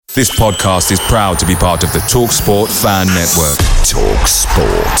This podcast is proud to be part of the TalkSport Fan Network.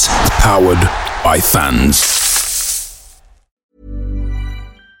 TalkSport. Powered by fans.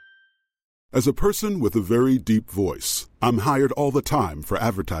 As a person with a very deep voice, I'm hired all the time for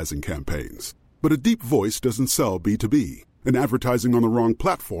advertising campaigns. But a deep voice doesn't sell B2B, and advertising on the wrong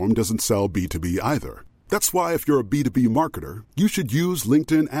platform doesn't sell B2B either. That's why if you're a B2B marketer, you should use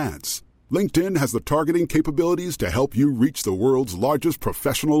LinkedIn ads. LinkedIn has the targeting capabilities to help you reach the world's largest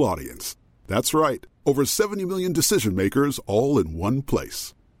professional audience. That's right, over 70 million decision makers all in one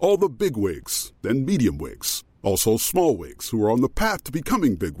place. All the big wigs, then medium wigs, also small wigs who are on the path to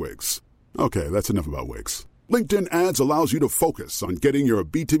becoming big wigs. Okay, that's enough about wigs. LinkedIn ads allows you to focus on getting your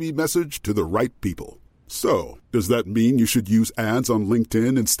B2B message to the right people. So, does that mean you should use ads on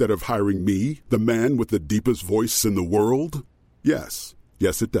LinkedIn instead of hiring me, the man with the deepest voice in the world? Yes.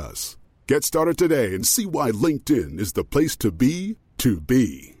 Yes, it does. Get started today and see why LinkedIn is the place to be to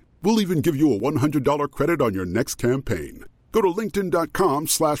be. We'll even give you a $100 credit on your next campaign. Go to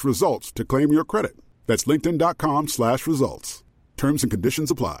linkedin.com/results to claim your credit. That's linkedin.com/results. Terms and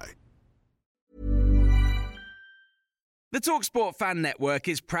conditions apply. The TalkSport Fan Network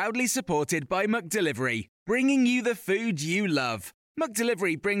is proudly supported by McDelivery, bringing you the food you love.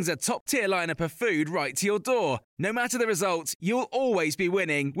 McDelivery brings a top-tier lineup of food right to your door. No matter the result, you'll always be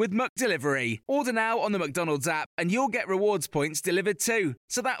winning with McDelivery. Order now on the McDonald's app and you'll get rewards points delivered too.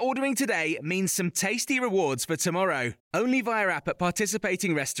 So that ordering today means some tasty rewards for tomorrow. Only via app at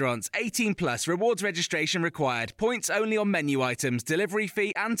participating restaurants. 18 plus. Rewards registration required. Points only on menu items. Delivery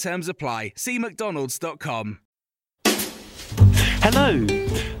fee and terms apply. See mcdonalds.com. Hello!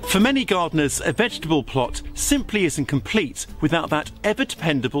 For many gardeners, a vegetable plot simply isn't complete without that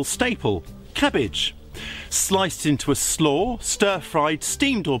ever-dependable staple, cabbage. Sliced into a slaw, stir-fried,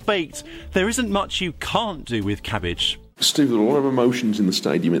 steamed or baked, there isn't much you can't do with cabbage. Steve, there are a lot of emotions in the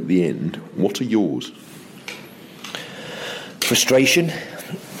stadium at the end. What are yours? Frustration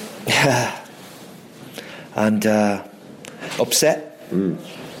and upset.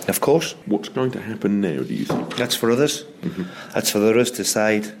 Of course. What's going to happen now, do you think? That's for others. Mm-hmm. That's for others to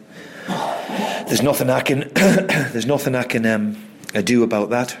decide. There's nothing I can. There's nothing I can do about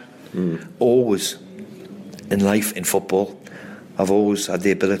that. Always, in life, in football, I've always had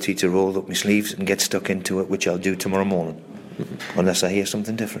the ability to roll up my sleeves and get stuck into it, which I'll do tomorrow morning, unless I hear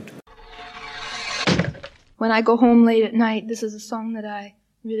something different. When I go home late at night, this is a song that I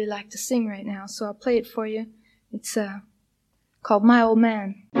really like to sing right now, so I'll play it for you. It's called My Old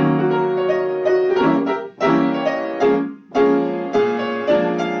Man.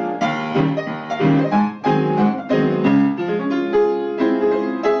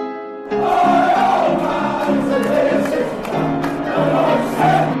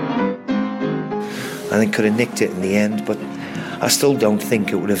 I think could have nicked it in the end, but I still don't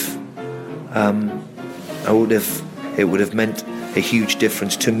think it would have. It would have meant a huge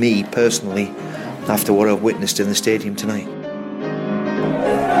difference to me personally after what I've witnessed in the stadium tonight.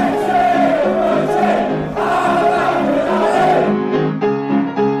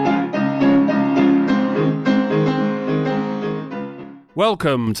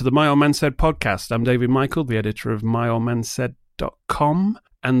 Welcome to the My Old Man Said podcast. I'm David Michael, the editor of myoldmansaid.com.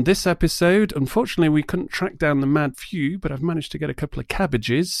 And this episode, unfortunately, we couldn't track down the Mad Few, but I've managed to get a couple of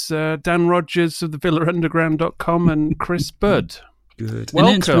cabbages. Dan Rogers of the villaunderground.com and Chris Budd. Good.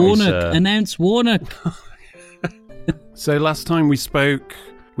 Welcome. Announce Warnock. So last time we spoke,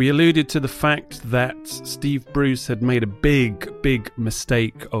 we alluded to the fact that Steve Bruce had made a big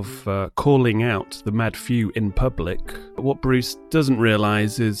mistake of calling out the Mad Few in public. But what Bruce doesn't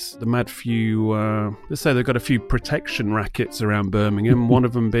realise is the Mad Few, let's say they've got a few protection rackets around Birmingham, one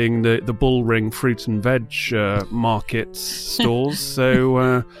of them being the Bullring fruit and veg market stalls.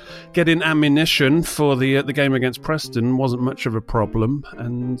 So getting ammunition for the game against Preston wasn't much of a problem.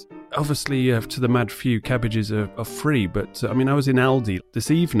 And obviously to the Mad Few, cabbages are free. But I mean, I was in Aldi this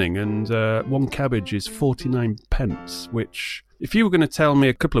evening and one cabbage is 49 pence, which if you were going to tell me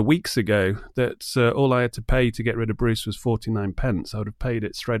a couple of weeks ago that all I had to pay to get rid of Bruce was 49 pence, I would have paid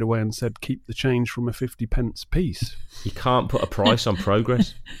it straight away and said keep the change from a 50 pence piece. You can't put a price on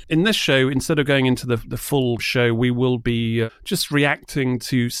progress. In this show, instead of going into the full show, we will be just reacting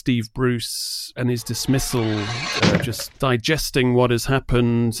to Steve Bruce and his dismissal, just digesting what has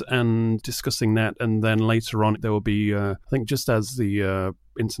happened and discussing that. And then later on, there will be, I think just as the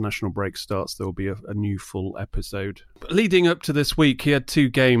international break starts, there will be a new full episode. But leading up to this week, he had two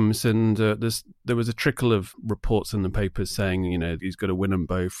games, and there was a trickle of reports in the papers saying, you know, he's got to win them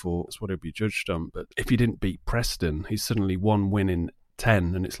both, or that's what he'll be judged on. But if he didn't beat Preston, he's suddenly one win in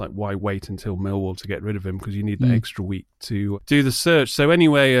 10, and it's like, why wait until Millwall to get rid of him? Because you need that extra week to do the search. So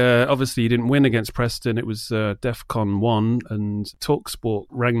anyway, obviously you didn't win against Preston. It was DEFCON 1, and TalkSport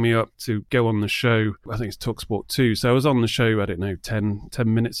rang me up to go on the show. I think it's TalkSport 2. So I was on the show, I don't know, 10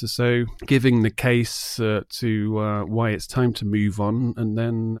 minutes or so, giving the case to why it's time to move on. And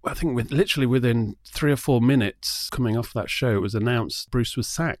then I think literally within 3 or 4 minutes coming off that show, it was announced Bruce was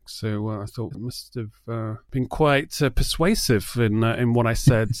sacked. So I thought it must have been quite persuasive in what I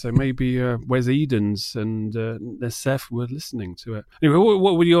said. So maybe Wes Edens and Nassef were listening to it. Anyway,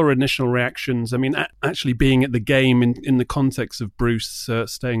 what were your initial reactions? I mean, actually being at the game in the context of Bruce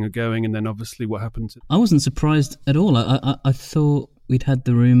staying or going, and then obviously what happened. I wasn't surprised at all. I thought we'd had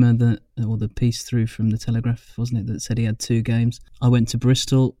the rumour or the piece through from the Telegraph, wasn't it, that said he had 2 games. I went to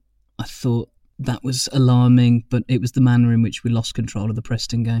Bristol. I thought that was alarming, but it was the manner in which we lost control of the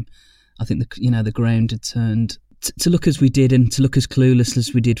Preston game. I think the ground had turned to look as we did, and to look as clueless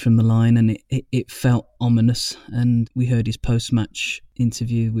as we did from the line, and it felt ominous. And we heard his post-match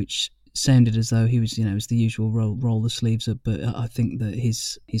interview, which sounded as though he was, it was the usual roll the sleeves up. But I think that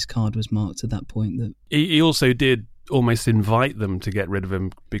his card was marked at that point. That he also did almost invite them to get rid of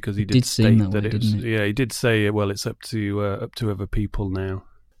him, because he did state that it was. Yeah, he did say, well, it's up to other people now.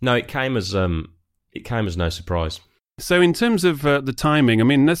 No, it came as no surprise. So in terms of the timing, I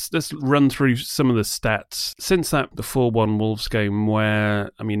mean, let's run through some of the stats. Since the 4-1 Wolves game,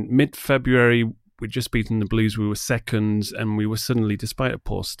 where, I mean, mid-February, we'd just beaten the Blues, we were second, and we were suddenly, despite a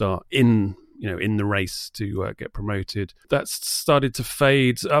poor start, in the race to get promoted. That's started to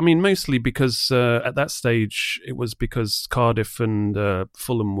fade. I mean, mostly because at that stage, it was because Cardiff and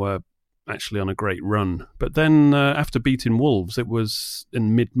Fulham were actually on a great run. But then after beating Wolves, it was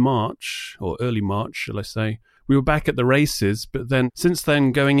in mid-March, or early March, shall I say, we were back at the races. But then, since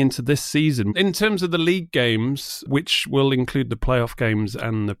then, going into this season, in terms of the league games, which will include the playoff games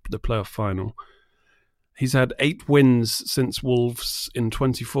and the playoff final, he's had 8 wins since Wolves in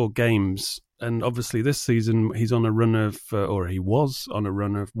 24 games. And obviously this season, he's on a run of, or he was on a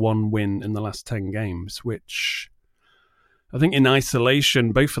run of 1 win in the last 10 games, which I think in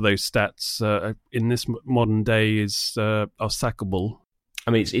isolation, both of those stats in this modern day are sackable. I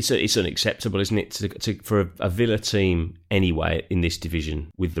mean, it's unacceptable, isn't it, for a Villa team anyway in this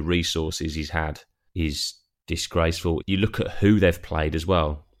division with the resources he's had is disgraceful. You look at who they've played as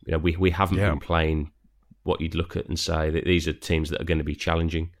well. We haven't been playing what you'd look at and say that these are teams that are going to be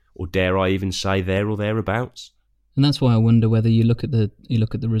challenging, or dare I even say there or thereabouts. And that's why I wonder whether you look at the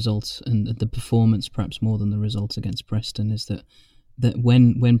results and the performance, perhaps more than the results against Preston, is that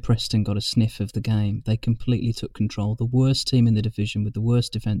when Preston got a sniff of the game, they completely took control. The worst team in the division with the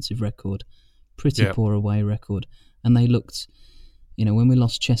worst defensive record, pretty poor away record, and they looked, when we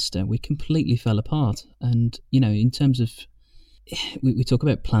lost Chester, we completely fell apart. And in terms of, we talk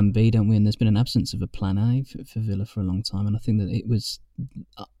about Plan B, don't we? And there's been an absence of a Plan A for Villa for a long time. And I think that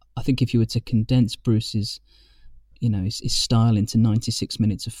I think if you were to condense Bruce's his style into 96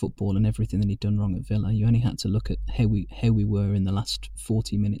 minutes of football and everything that he'd done wrong at Villa, you only had to look at how we were in the last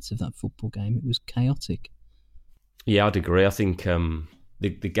 40 minutes of that football game. It was chaotic. Yeah, I'd agree. I think the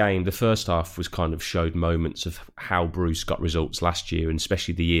game, the first half, was kind of showed moments of how Bruce got results last year, and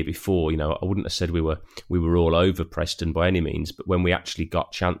especially the year before. I wouldn't have said we were all over Preston by any means, but when we actually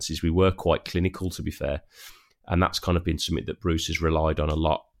got chances, we were quite clinical, to be fair. And that's kind of been something that Bruce has relied on a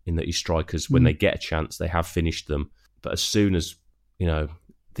lot, in that his strikers, when they get a chance, they have finished them. But as soon as,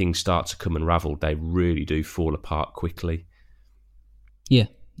 things start to come unravel, they really do fall apart quickly. Yeah,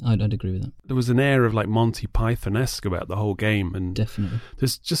 I'd agree with that. There was an air of like Monty Python-esque about the whole game. And definitely.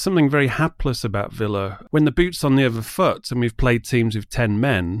 There's just something very hapless about Villa. When the boot's on the other foot, and we've played teams with 10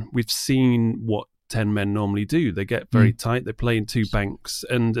 men, we've seen what 10 men normally do. They get very tight, they play in 2 banks,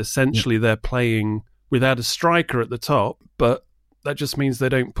 and essentially they're playing without a striker at the top, but that just means they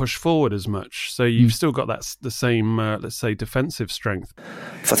don't push forward as much. So you've still got the same, let's say, defensive strength.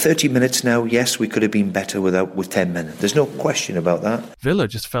 For 30 minutes now, yes, we could have been better with 10 men. There's no question about that. Villa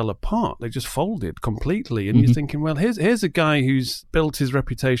just fell apart. They just folded completely. And you're thinking, well, here's a guy who's built his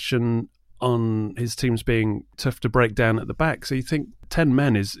reputation on his teams being tough to break down at the back. So you think 10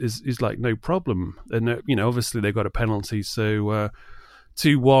 men is like no problem. And, obviously they got a penalty, so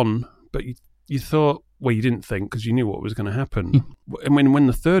 2-1. But you thought, well, you didn't think, because you knew what was going to happen. And when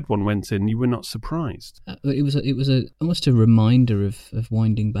the third one went in, you were not surprised. It was almost a reminder of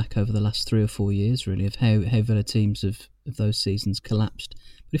winding back over the last 3 or 4 years, really, of how Villa teams of those seasons collapsed.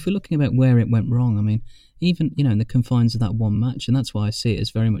 But if we're looking about where it went wrong, I mean, even in the confines of that one match, and that's why I see it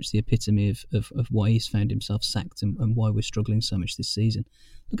as very much the epitome of why he's found himself sacked and why we're struggling so much this season.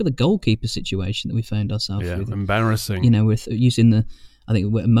 Look at the goalkeeper situation that we found ourselves with. Embarrassing. With using I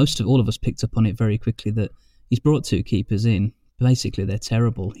think all of us picked up on it very quickly that he's brought 2 keepers in. Basically, they're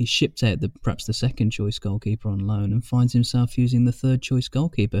terrible. He shipped out perhaps the second choice goalkeeper on loan and finds himself using the third choice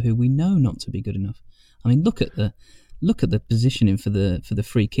goalkeeper, who we know not to be good enough. I mean, look at the positioning for the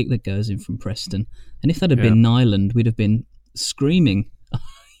free kick that goes in from Preston. And if that had been Nyland, we'd have been screaming,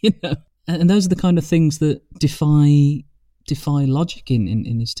 you know. And those are the kind of things that defy logic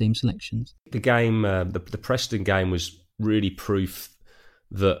in his team selections. The game, the Preston game, was really proof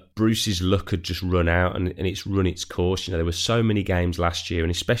that Bruce's luck had just run out and it's run its course. You know, there were so many games last year, and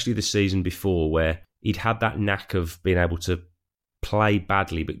especially the season before, where he'd had that knack of being able to play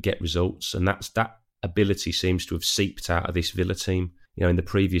badly but get results, and that ability seems to have seeped out of this Villa team. You know, in the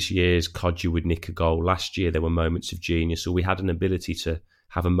previous years, Kodjia would nick a goal. Last year, there were moments of genius, or we had an ability to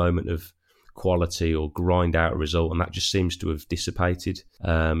have a moment of quality or grind out a result, and that just seems to have dissipated.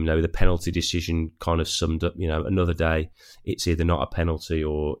 You know, the penalty decision kind of summed up, you know, another day, it's either not a penalty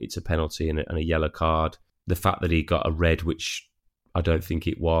or it's a penalty and a yellow card. The fact that he got a red, which I don't think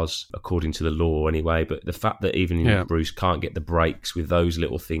it was, according to the law anyway, but the fact that even Bruce can't get the breaks with those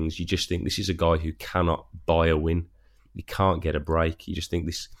little things, you just think this is a guy who cannot buy a win. He can't get a break. You just think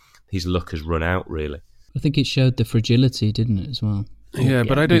his luck has run out, really. I think it showed the fragility, didn't it, as well? Yeah,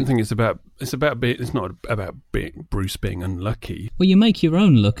 but I don't think it's not about Bruce being unlucky. Well, you make your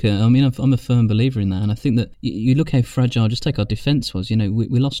own luck. I mean, I'm a firm believer in that, and I think that you look how fragile. Just take our defence was. You know,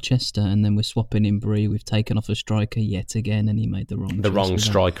 we lost Chester, and then we're swapping in Bree. We've taken off a striker yet again, and he made the wrong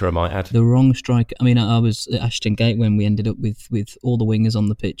striker, I might add. The wrong striker. I mean, I was at Ashton Gate when we ended up with all the wingers on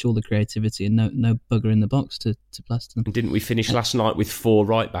the pitch, all the creativity, and no bugger in the box to plaster them. Didn't we finish last night with 4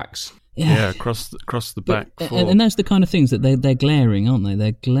 right backs? Yeah, across the back. And that's the kind of things that they're glaring, aren't they?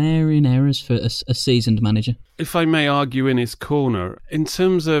 They're glaring errors for a seasoned manager. If I may argue in his corner, in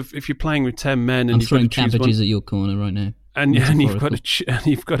terms of if you're playing with 10 men and I'm you've throwing got to choose cabbages one, at your corner right now. and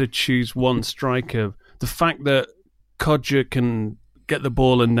you've got to choose one striker. The fact that Kodjia can get the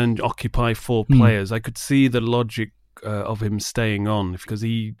ball and then occupy 4 players, I could see the logic of him staying on, because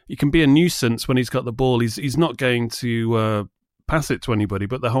he can be a nuisance when he's got the ball. He's not going to pass it to anybody,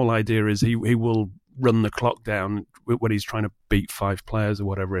 but the whole idea is he will run the clock down when he's trying to beat 5 players or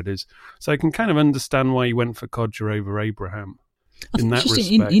whatever it is. So I can kind of understand why he went for Kodjia over Abraham in that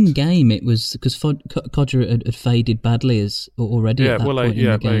respect. In game, it was because Kodjia had faded badly already. Yeah, at that point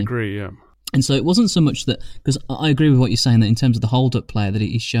in the game. I agree. Yeah. And so it wasn't so much that, because I agree with what you're saying, that in terms of the hold-up player, that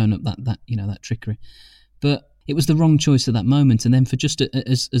he's shown up that trickery, but it was the wrong choice at that moment. And then for just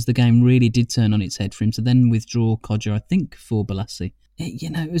as the game really did turn on its head for him to then withdraw Kodjia, I think, for Balassi, you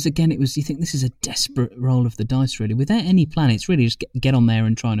think this is a desperate roll of the dice, really, without any plan. It's really just get on there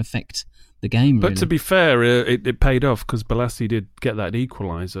and try and affect the game, really. But to be fair, it paid off, because Balassi did get that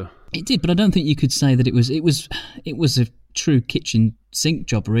equaliser. It did, but I don't think you could say that it was a true kitchen sink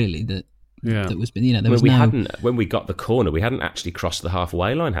job, really, that was, when we got the corner, we hadn't actually crossed the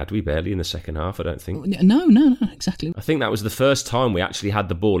halfway line, had we? Barely in the second half, I don't think. No, exactly. I think that was the first time we actually had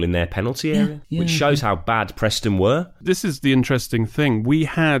the ball in their penalty area, which shows how bad Preston were. This is the interesting thing. We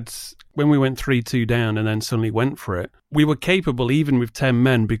had, when we went 3-2 down and then suddenly went for it, we were capable, even with 10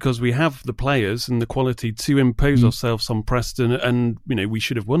 men, because we have the players and the quality to impose ourselves on Preston, and we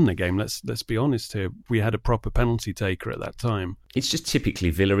should have won the game. Let's be honest here. We had a proper penalty taker at that time. It's just typically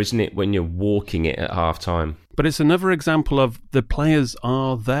Villa, isn't it, when you're walking it at half-time? But it's another example of the players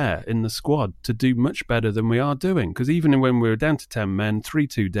are there in the squad to do much better than we are doing. Because even when we were down to 10 men,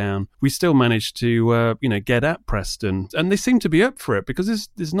 3-2 down, we still managed to get at Preston. And they seem to be up for it, because this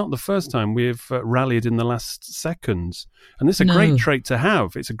is not the first time we've rallied in the last seconds. And this is a great trait to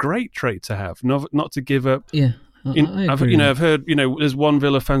have. It's a great trait to have, not to give up. Yeah. I've heard, there's one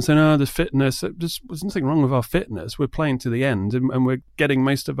Villa fan saying, there's fitness. There's nothing wrong with our fitness. We're playing to the end, and we're getting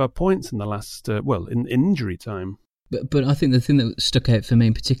most of our points in the last, in injury time. But I think the thing that stuck out for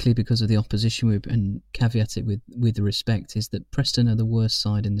me, particularly because of the opposition, and caveat it with the respect, is that Preston are the worst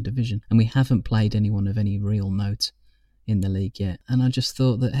side in the division, and we haven't played anyone of any real note in the league yet. And I just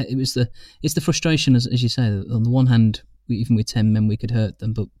thought that it's the frustration, as you say, that on the one hand, even with 10 men we could hurt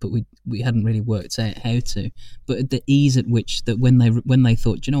them, but we hadn't really worked out how to. But the ease at which that when they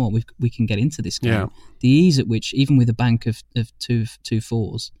thought, do you know what, we can get into this game, the ease at which, even with a bank of two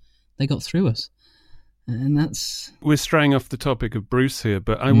fours, they got through us. And that's... We're straying off the topic of Bruce here,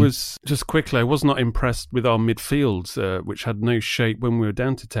 but I was not impressed with our midfield, which had no shape when we were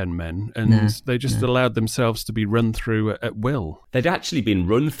down to 10 men, and they just allowed themselves to be run through at will. They'd actually been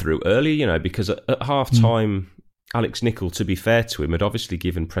run through earlier, because at half-time... Alex Nicol, to be fair to him, had obviously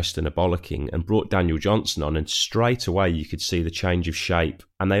given Preston a bollocking and brought Daniel Johnson on, and straight away you could see the change of shape,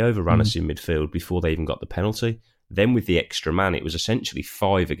 and they overran us in midfield before they even got the penalty. Then with the extra man, it was essentially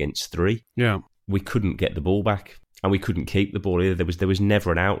 5 against 3. Yeah. We couldn't get the ball back, and we couldn't keep the ball either. There was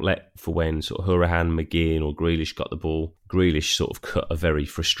never an outlet for when sort of Hourihane, McGinn or Grealish got the ball. Grealish sort of cut a very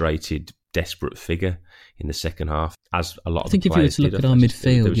frustrated, desperate figure in the second half, as a lot of the players did. I think if you were to look at our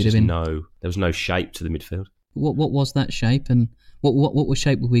midfield, you'd have been... there was no shape to the midfield. What was that shape, and what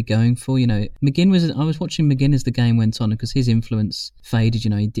shape were we going for? You know, I was watching McGinn as the game went on, because his influence faded.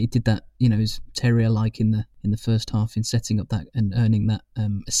 You know, he did that. You know, his terrier-like in the first half in setting up that and earning that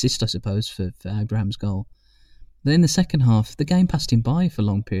assist, I suppose, for Abraham's goal. Then in the second half, the game passed him by for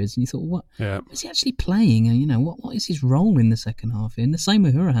long periods, and you thought, what is he actually playing? And you know, what is his role in the second half? And the same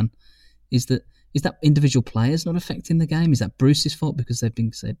with Hourihane. Is that individual players not affecting the game? Is that Bruce's fault because they've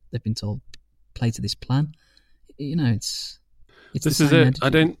been told play to this plan? You know, it's this is it.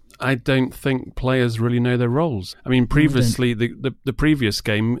 Attitude. I don't think players really know their roles. I mean, previously the previous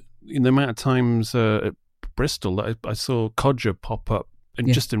game, in the amount of times at Bristol that I saw Codger pop up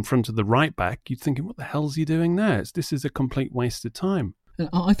and just in front of the right back, you're thinking, what the hell's he doing there? This is a complete waste of time.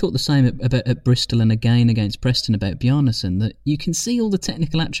 I thought the same at Bristol and again against Preston about Bjarnason, that you can see all the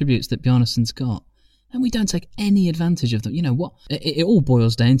technical attributes that Bjarnason's got, and we don't take any advantage of them. You know what? It all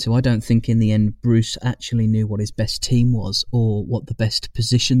boils down to, I don't think in the end Bruce actually knew what his best team was or what the best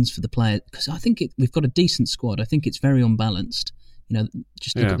positions for the player. Because I think we've got a decent squad. I think it's very unbalanced. You know,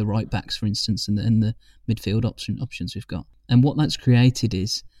 just look at the right backs, for instance, and the midfield options we've got. And what that's created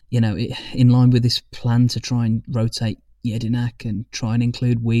is, you know, in line with this plan to try and rotate Jedinak and try and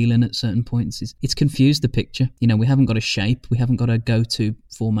include Whelan at certain points, it's confused the picture. You know, we haven't got a shape, we haven't got a go-to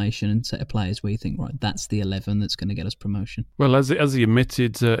formation and set of players where you think, right, that's the 11 that's going to get us promotion. Well, as he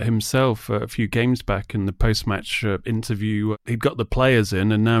admitted himself a few games back in the post-match interview, he'd got the players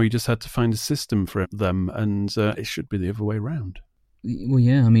in and now he just had to find a system for them, and it should be the other way around. Well,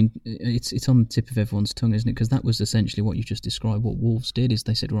 yeah, I mean, it's on the tip of everyone's tongue, isn't it? Because that was essentially what you just described. What Wolves did is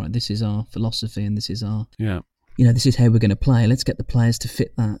they said, right, this is our philosophy and this is our... Yeah. You know, this is how we're going to play. Let's get the players to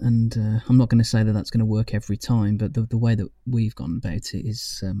fit that. And I'm not going to say that that's going to work every time, but the way that we've gone about it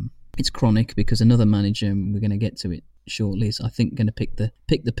is it's chronic, because another manager, and we're going to get to it shortly, is I think going to pick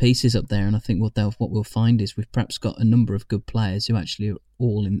the pieces up there. And I think what we'll find is we've perhaps got a number of good players who actually are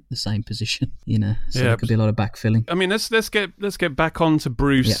all in the same position. You know, so there could be a lot of backfilling. I mean, let's get back on to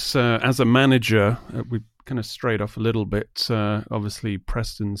Bruce as a manager. We kind of strayed off a little bit. Obviously,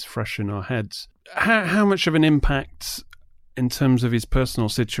 Preston's fresh in our heads. How much of an impact in terms of his personal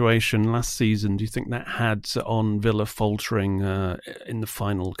situation last season do you think that had on Villa faltering in the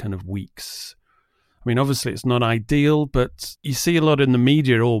final kind of weeks? I mean, obviously it's not ideal, but you see a lot in the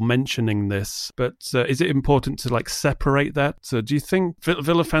media all mentioning this. But is it important to separate that? So do you think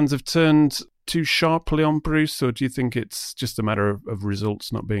Villa fans have turned too sharply on Bruce, or do you think it's just a matter of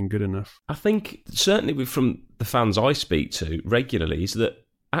results not being good enough? I think certainly from the fans I speak to regularly is that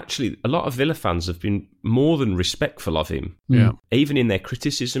actually a lot of Villa fans have been more than respectful of him. Yeah. Even in their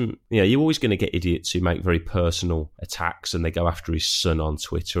criticism, you know, you're always going to get idiots who make very personal attacks and they go after his son on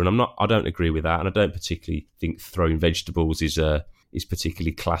Twitter. And I don't agree with that. And I don't particularly think throwing vegetables is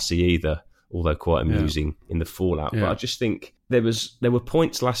particularly classy either, although quite amusing in the fallout. Yeah. But I just think there were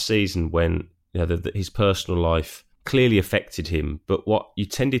points last season when, you know, his personal life clearly affected him. But what you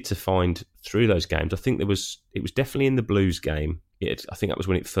tended to find through those games, I think it was definitely in the Blues game. I think that was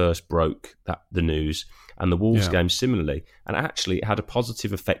when it first broke the news, and the Wolves game similarly. And actually it had a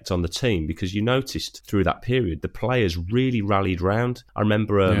positive effect on the team, because you noticed through that period the players really rallied round. I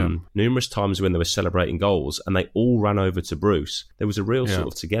remember numerous times when they were celebrating goals and they all ran over to Bruce. There was a real sort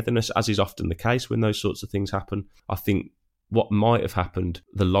of togetherness, as is often the case when those sorts of things happen. I think what might have happened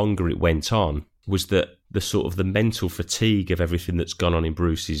the longer it went on was that the sort of the mental fatigue of everything that's gone on in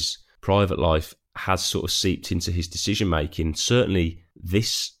Bruce's private life has sort of seeped into his decision-making. Certainly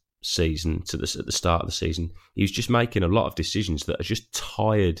this season, at the start of the season, he was just making a lot of decisions that are just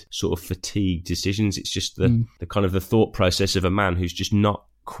tired, sort of fatigued decisions. It's just the kind of the thought process of a man who's just not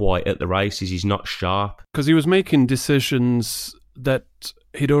quite at the races. He's not sharp. Because he was making decisions that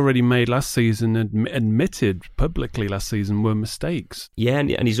he'd already made last season and admitted publicly last season were mistakes. Yeah,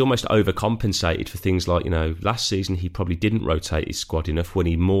 and he's almost overcompensated for things like, you know, last season he probably didn't rotate his squad enough when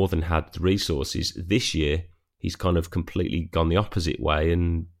he more than had the resources. This year, he's kind of completely gone the opposite way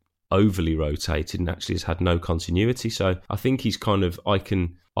and overly rotated and actually has had no continuity. So I think he's kind of, I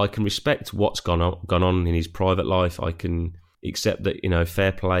can respect what's gone on in his private life. I can accept that, you know,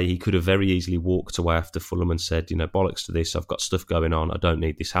 fair play. He could have very easily walked away after Fulham and said, you know, bollocks to this. I've got stuff going on. I don't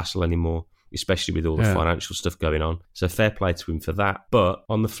need this hassle anymore, especially with all the financial stuff going on. So fair play to him for that. But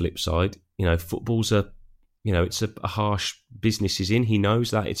on the flip side, you know, football's a it's a harsh business he's in. He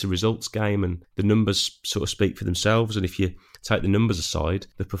knows that it's a results game, and the numbers sort of speak for themselves. And if you take the numbers aside,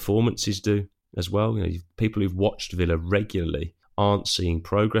 the performances do as well. People who've watched Villa regularly aren't seeing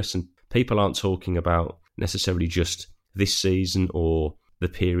progress, and people aren't talking about necessarily just this season or the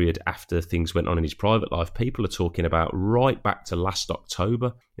period after things went on in his private life. People are talking about right back to last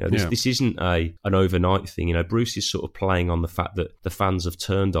October. This isn't an overnight thing. Bruce is sort of playing on the fact that the fans have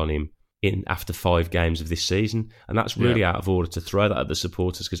turned on him after 5 games of this season, and that's really out of order to throw that at the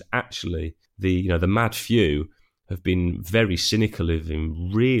supporters, because actually the mad few have been very cynical of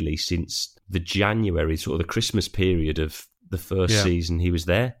him really since the January, sort of the Christmas period of the first season he was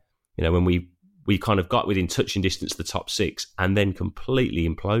there. When we kind of got within touching distance of the top 6 and then completely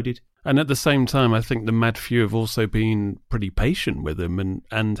imploded. And at the same time, I think the mad few have also been pretty patient with him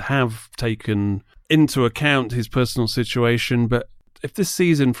and have taken into account his personal situation. But if this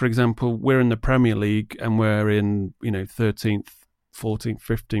season, for example, we're in the Premier League and we're in 13th, 14th,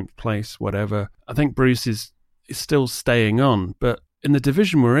 15th place, whatever, I think Bruce is still staying on. But in the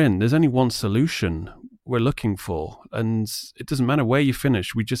division we're in, there's only one solution we're looking for, and it doesn't matter where you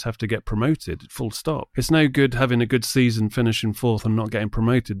finish, we just have to get promoted, full stop. It's no good having a good season, finishing 4th and not getting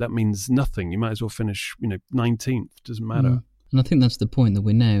promoted. That means nothing. You might as well finish 19th, doesn't matter. And I think that's the point, that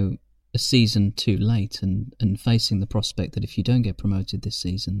we're now a season too late and facing the prospect that if you don't get promoted this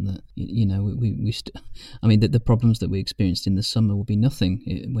season, that the problems that we experienced in the summer will be nothing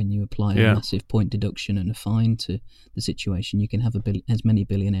when you apply a massive point deduction and a fine to the situation. You can have as many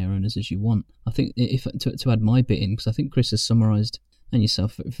billionaire owners as you want. I think if to add my bit in, because I think Chris has summarised and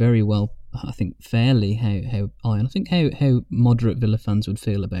yourself very well, I think fairly how moderate Villa fans would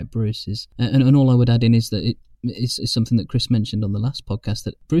feel about Bruce is, and all I would add in is that it's something that Chris mentioned on the last podcast,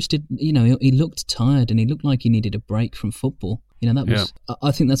 that Bruce did, he looked tired and he looked like he needed a break from football.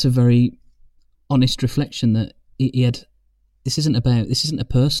 I think that's a very honest reflection that he had. This isn't a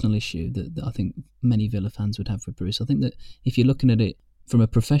personal issue that I think many Villa fans would have for Bruce. I think that if you're looking at it from a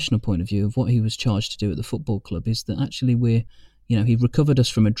professional point of view of what he was charged to do at the football club, is that actually he recovered us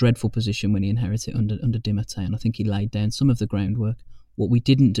from a dreadful position when he inherited under Di Matteo, and I think he laid down some of the groundwork. What we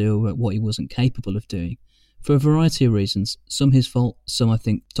didn't do, what he wasn't capable of doing, for a variety of reasons. Some his fault, some I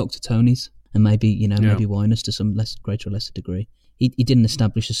think Dr. Tony's, and maybe maybe Wyner's to some greater or lesser degree. He didn't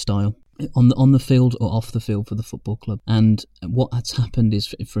establish a style on the field or off the field for the football club. And what has happened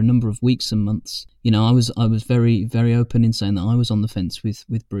is, for a number of weeks and months, I was very, very open in saying that I was on the fence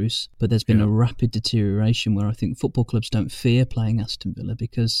with Bruce, but there's been a rapid deterioration where I think football clubs don't fear playing Aston Villa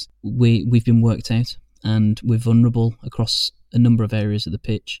because we've been worked out and we're vulnerable across a number of areas of the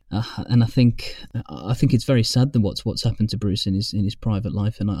pitch, and I think it's very sad that what's happened to Bruce in his private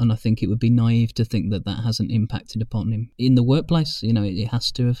life, and I think it would be naive to think that hasn't impacted upon him in the workplace. It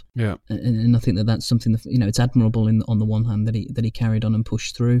has to have. Yeah, and I think that's something that it's admirable on the one hand that he carried on and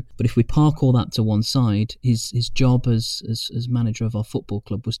pushed through. But if we park all that to one side, his job as manager of our football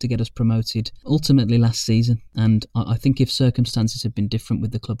club was to get us promoted ultimately last season, and I think if circumstances had been different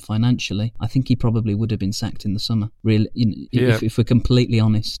with the club financially, I think he probably would have been sacked in the summer. Really. If we're completely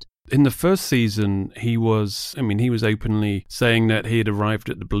honest. In the first season, he was openly saying that he had arrived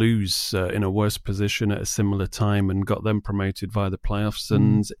at the Blues in a worse position at a similar time and got them promoted via the playoffs.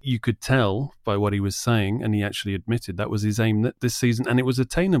 And you could tell by what he was saying, and he actually admitted that was his aim this season, and it was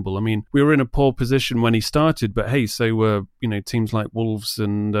attainable. I mean, we were in a poor position when he started, but hey, so were teams like Wolves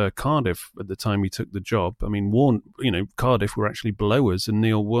and Cardiff at the time he took the job. I mean, Cardiff were actually below us, and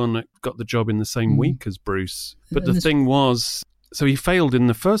Neil Warnock got the job in the same week as Bruce. But the thing was, so he failed in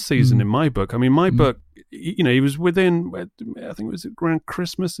the first season in my book. I mean, my book, he was within, I think it was around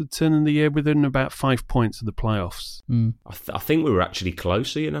Christmas, the turn of the year, within about 5 points of the playoffs. I think we were actually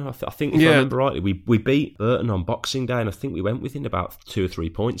closer, I think if I remember rightly, we beat Burton on Boxing Day, and I think we went within about 2 or 3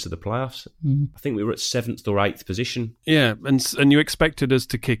 points of the playoffs. I think we were at 7th or 8th position. Yeah, and you expected us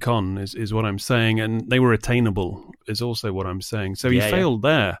to kick on, is what I'm saying, and they were attainable, is also what I'm saying. So he failed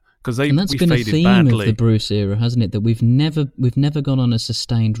there. And that's been a theme badly. Of the Bruce era, hasn't it? That we've never gone on a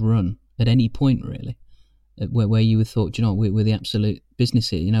sustained run at any point, really, where you would thought, we're the absolute business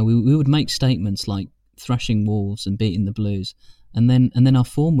here. We would make statements like thrashing Wolves and beating the Blues, and then our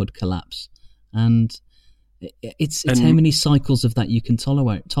form would collapse. And it's how many cycles of that you can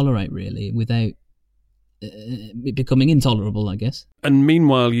tolerate really, without it becoming intolerable, I guess. And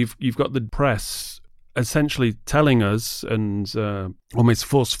meanwhile, you've got the press essentially telling us and almost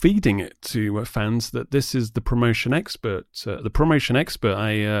force-feeding it to fans that this is the promotion expert. The promotion expert,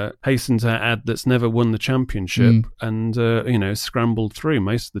 I hasten to add, that's never won the championship and, scrambled through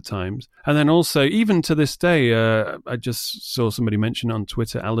most of the times. And then also, even to this day, I just saw somebody mention on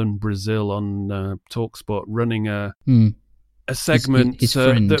Twitter, Alan Brazil on TalkSport, running a segment his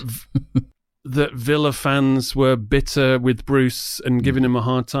friend. that Villa fans were bitter with Bruce and giving him a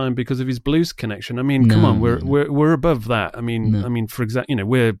hard time because of his blues connection. I mean, come on, we're above that. I mean, for example,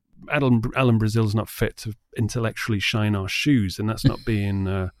 we're Alan Brazil's not fit to intellectually shine our shoes, and that's not being.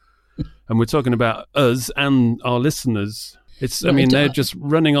 And we're talking about us and our listeners. They're just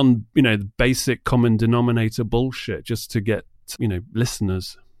running on the basic common denominator bullshit just to get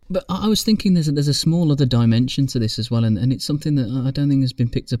listeners. But I was thinking there's a small other dimension to this as well, and it's something that I don't think has been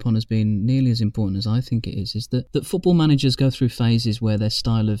picked up on as being nearly as important as I think it is that football managers go through phases where their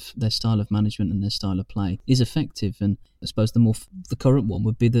style of management and their style of play is effective. And I suppose the current one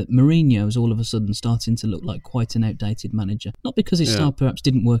would be that Mourinho is all of a sudden starting to look like quite an outdated manager. Not because his style perhaps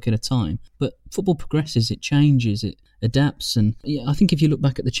didn't work at a time, but football progresses, it changes, it adapts. And I think if you look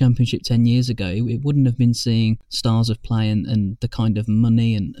back at the Championship 10 years ago, it wouldn't have been seeing styles of play and the kind of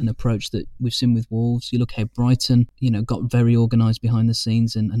money and approach that we've seen with Wolves. You look how Brighton, got very organised behind the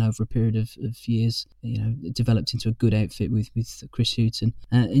scenes and over a period of years, developed into a good outfit with Chris Hughton.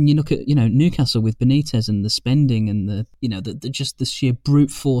 And you look at, Newcastle with Benitez and the spending and the sheer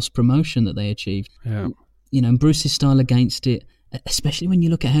brute force promotion that they achieved. Yeah. And Bruce's style against it, especially when you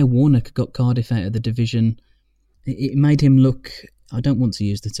look at how Warnock got Cardiff out of the division, it made him look. I don't want to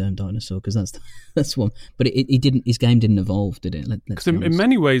use the term dinosaur because that's one, but it didn't. His game didn't evolve, did it? Because in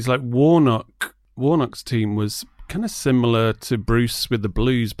many ways, like Warnock's team was kind of similar to Bruce with the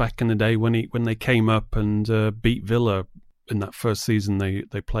Blues back in the day when they came up and beat Villa in that first season.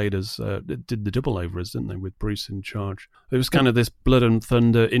 They played as did the double overs, didn't they, with Bruce in charge? It was kind of this blood and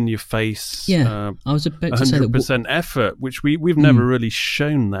thunder, in your face. Yeah, I was about to say that 100% effort, which we've never really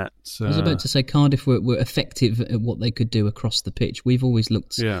shown that. I was about to say Cardiff were effective at what they could do across the pitch. We've always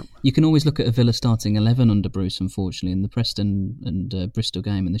looked. Yeah. You can always look at a Villa starting 11 under Bruce, unfortunately, and the Preston and Bristol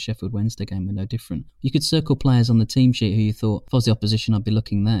game and the Sheffield Wednesday game were no different. You could circle players on the team sheet who you thought, if I was the opposition, I'd be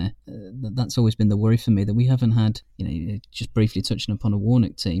looking there. That's always been the worry for me, that we haven't had, just briefly touching upon a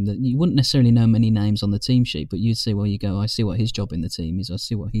Warnock team, that you wouldn't necessarily know many names on the team sheet, but you'd say, well, you go, I see what his job in the team is, I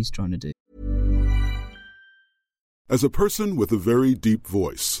see what he's trying to do. As a person with a very deep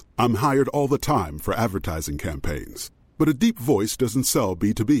voice, I'm hired all the time for advertising campaigns. But a deep voice doesn't sell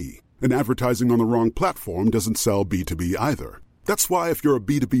B2B, and advertising on the wrong platform doesn't sell B2B either. That's why if you're a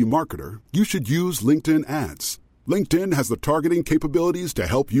B2B marketer, you should use LinkedIn ads. LinkedIn has the targeting capabilities to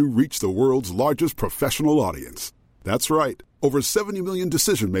help you reach the world's largest professional audience. That's right, over 70 million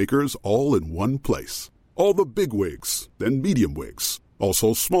decision makers all in one place. All the big wigs, then medium wigs,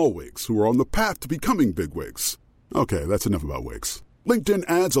 also small wigs who are on the path to becoming big wigs. Okay, that's enough about wigs. LinkedIn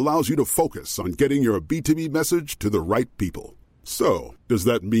ads allows you to focus on getting your B2B message to the right people. So, does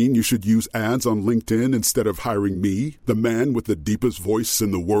that mean you should use ads on LinkedIn instead of hiring me, the man with the deepest voice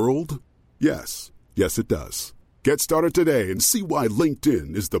in the world? Yes. Yes, it does. Get started today and see why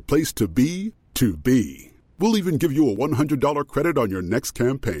LinkedIn is the place to be to be. We'll even give you a $100 credit on your next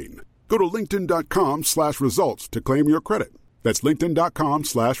campaign. Go to linkedin.com/results to claim your credit. That's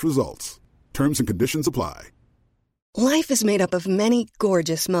linkedin.com/results. Terms and conditions apply. Life is made up of many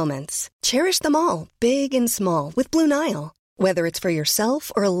gorgeous moments. Cherish them all, big and small, with Blue Nile. Whether it's for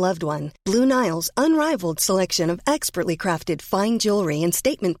yourself or a loved one, Blue Nile's unrivaled selection of expertly crafted fine jewelry and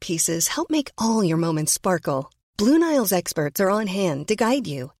statement pieces help make all your moments sparkle. Blue Nile's experts are on hand to guide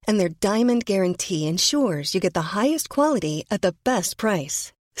you, and their diamond guarantee ensures you get the highest quality at the best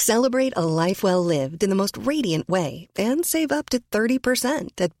price. Celebrate a life well lived in the most radiant way and save up to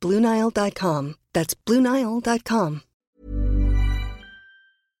 30% at BlueNile.com. That's BlueNile.com.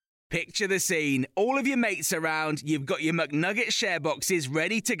 Picture the scene. All of your mates around, you've got your McNugget share boxes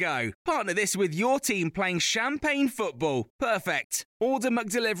ready to go. Partner this with your team playing champagne football. Perfect. Order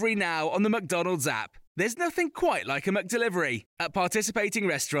McDelivery now on the McDonald's app. There's nothing quite like a McDelivery. At participating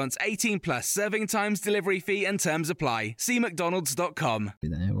restaurants, 18 plus, serving times, delivery fee and terms apply. See mcdonalds.com.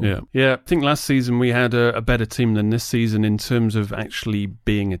 Yeah. I think last season we had a better team than this season in terms of actually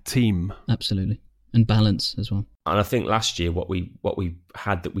being a team. Absolutely. And balance as well. And I think last year what we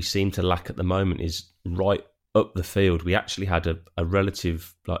had that we seem to lack at the moment is right up the field, we actually had a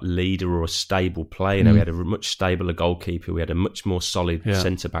relative leader or a stable play. You know, we had a much stabler goalkeeper. We had a much more solid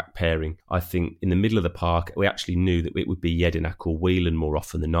centre-back pairing. I think in the middle of the park, we actually knew that it would be Jedinak or Whelan more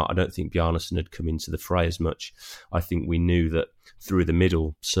often than not. I don't think Bjarnason had come into the fray as much. I think we knew that through the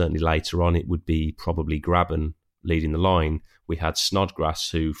middle, certainly later on, it would be probably Grabban leading the line. We had Snodgrass,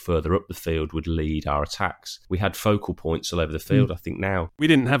 who further up the field would lead our attacks. We had focal points all over the field. I think now we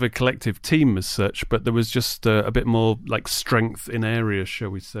didn't have a collective team as such, but there was just a bit more like strength in areas,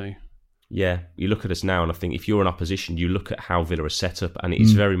 shall we say. Yeah, you look at us now, and I think if you're in opposition, you look at how Villa are set up, and it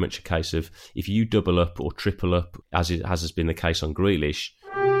is very much a case of if you double up or triple up, as has been the case on Grealish,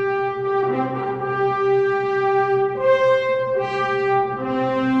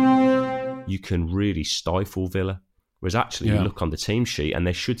 you can really stifle Villa. Whereas actually you look on the team sheet and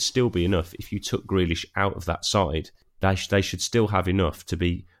there should still be enough. If you took Grealish out of that side, they should still have enough to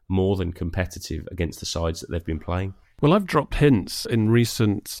be more than competitive against the sides that they've been playing. Well, I've dropped hints in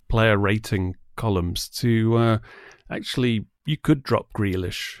recent player rating columns to actually, you could drop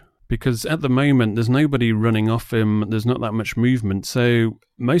Grealish. Because at the moment, there's nobody running off him. There's not that much movement. So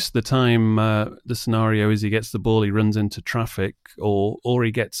most of the time, the scenario is he gets the ball, he runs into traffic, or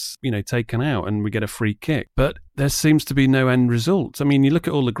he gets taken out, and we get a free kick. But there seems to be no end result. I mean, you look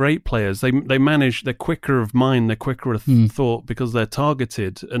at all the great players. They manage. They're quicker of mind. They're quicker of thought because they're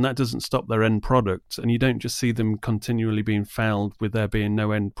targeted, and that doesn't stop their end product. And you don't just see them continually being fouled with there being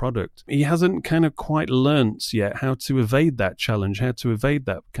no end product. He hasn't kind of quite learnt yet how to evade that challenge, how to evade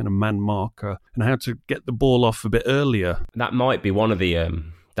that kind of man marker, and how to get the ball off a bit earlier. That might be one of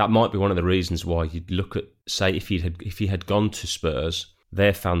the reasons why you'd look at, say, if he had gone to Spurs,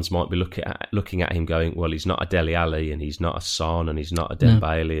 their fans might be looking at him going, well, he's not a Dele Alli, and he's not a Son, and he's not a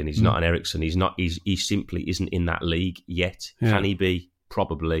Dembele, and he's not an Eriksen. He simply isn't in that league yet. Yeah. Can he be?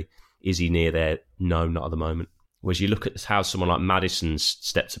 Probably. Is he near there? No, not at the moment. Whereas you look at how someone like Maddison's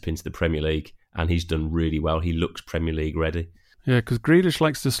stepped up into the Premier League, and he's done really well. He looks Premier League ready. Yeah, because Grealish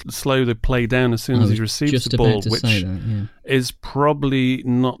likes to slow the play down as soon as he receives the ball, which is probably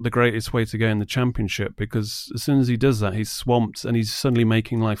not the greatest way to go in the Championship, because as soon as he does that, he's swamped and he's suddenly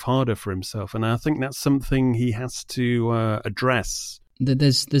making life harder for himself. And I think that's something he has to address.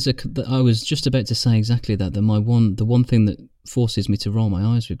 I was just about to say exactly that. The one thing that forces me to roll my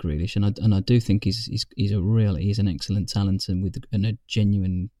eyes with Grealish, and I do think he's an excellent talent and with a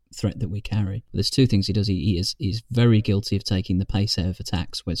genuine threat that we carry. But there's two things he does. He's very guilty of taking the pace out of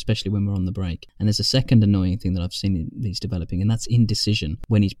attacks, especially when we're on the break. And there's a second annoying thing that I've seen he's developing, and that's indecision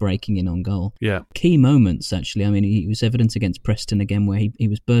when he's breaking in on goal. Yeah. Key moments, actually. I mean, it was evident against Preston again, where he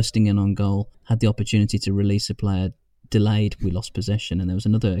was bursting in on goal, had the opportunity to release a player, delayed, we lost possession. And there was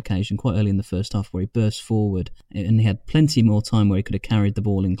another occasion quite early in the first half where he burst forward and he had plenty more time where he could have carried the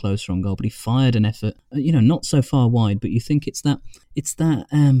ball in closer on goal, but he fired an effort, not so far wide, but you think it's that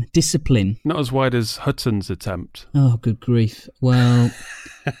discipline. Not as wide as Hutton's attempt. Oh, good grief. Well,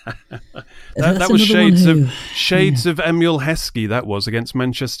 that was shades of Emil Heskey. That was against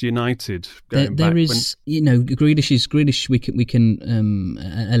Manchester United. Grealish. We can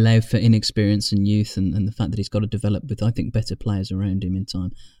allow for inexperience and youth, and the fact that he's got to develop with, I think, better players around him in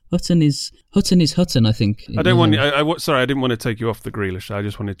time. Hutton is Hutton, I think. I didn't want to take you off the Grealish. I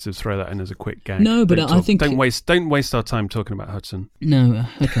just wanted to throw that in as a quick gag. No, but I think don't waste our time talking about Hutton. No,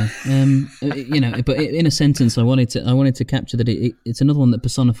 okay. But in a sentence, I wanted to capture that it's another one that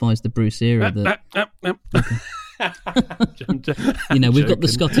personifies the Bruce era. We've got the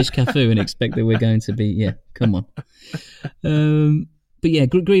Scottish Cafu and expect that we're going to be. Yeah, come on. But yeah,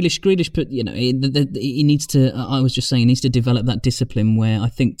 Grealish, he needs to. I was just saying, he needs to develop that discipline where I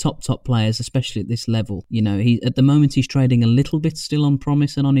think top players, especially at this level, at the moment he's trading a little bit still on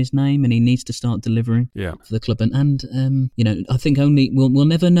promise and on his name, and he needs to start delivering for the club. And I think only we'll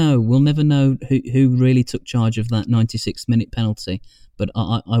never know. We'll never know who really took charge of that 96th minute penalty. But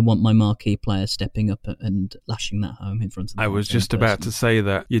I want my marquee player stepping up and lashing that home in front of the I was just about to say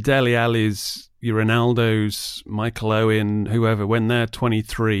that. Your Dele Alli's, your Ronaldo's, Michael Owen, whoever, when they're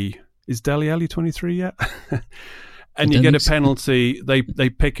 23, is Dele Alli 23 yet? And you get a penalty, they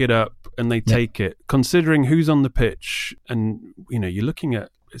pick it up and they take it. Considering who's on the pitch, and you're looking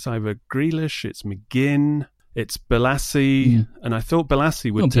at, it's either Grealish, it's McGinn, it's Balassi, and I thought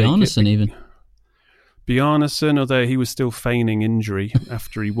Balassi would take Bjarnason it. Even. Bjarnason, although he was still feigning injury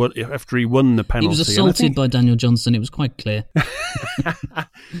after he won the penalty. He was assaulted by Daniel Johnson. It was quite clear.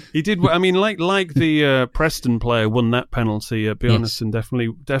 He did. I mean, like the Preston player won that penalty. Bjarnason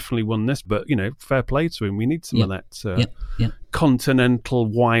definitely won this. But fair play to him. We need some of that continental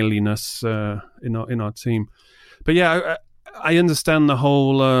wiliness in our team. But yeah, I understand the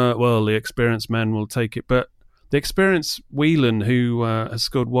whole. The experienced men will take it, but The experienced Whelan, who has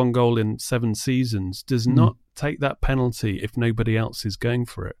scored 1 goal in 7 seasons, does not take that penalty if nobody else is going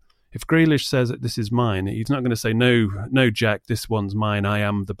for it. If Grealish says that this is mine, he's not going to say, no, Jack, this one's mine. I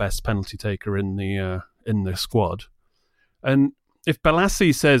am the best penalty taker in the squad. And if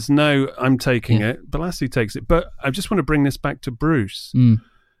Balassi says, no, I'm taking it, Balassi takes it. But I just want to bring this back to Bruce.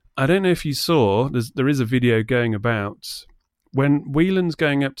 I don't know if you saw, there is a video going about when Whelan's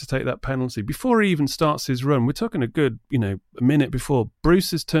going up to take that penalty, before he even starts his run, we're talking a good, a minute before,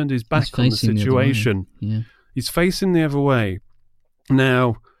 Bruce has turned his back on the situation. He's facing the other way.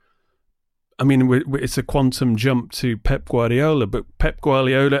 Now, I mean, it's a quantum jump to Pep Guardiola, but Pep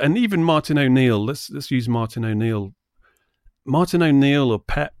Guardiola and even Martin O'Neill, let's use Martin O'Neill. Martin O'Neill or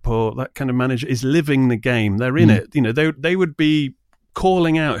Pep or that kind of manager is living the game. They're in it. They would be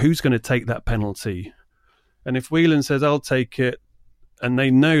calling out who's going to take that penalty. And if Whelan says, I'll take it, and they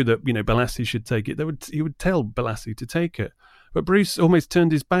know that, Balassi should take it, he would tell Balassi to take it. But Bruce almost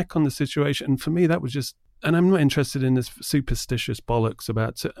turned his back on the situation. And for me, that was just, and I'm not interested in this superstitious bollocks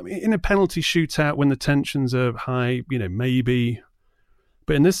about, in a penalty shootout when the tensions are high, maybe.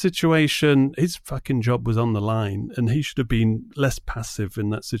 But in this situation, his fucking job was on the line, and he should have been less passive in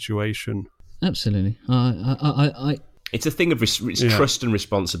that situation. Absolutely. It's a thing of trust and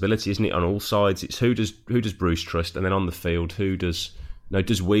responsibility, isn't it? On all sides, it's who does Bruce trust, and then on the field,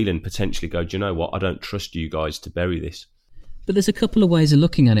 does Whelan potentially go, do you know what? I don't trust you guys to bury this. But there's a couple of ways of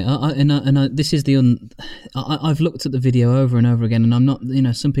looking at it. This is I've looked at the video over and over again, and I'm not.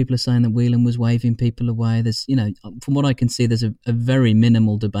 Some people are saying that Whelan was waving people away. There's, from what I can see, there's a very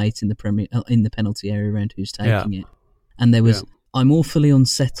minimal debate in the penalty area around who's taking it, and there was. Yeah. I'm awfully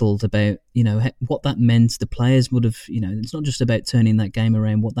unsettled about, what that meant. The players would have, it's not just about turning that game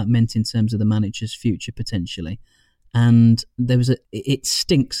around, what that meant in terms of the manager's future potentially. And it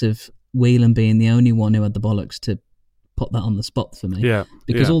stinks of Whelan being the only one who had the bollocks to put that on the spot for me. Yeah.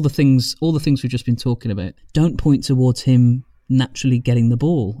 Because all the things we've just been talking about don't point towards him naturally getting the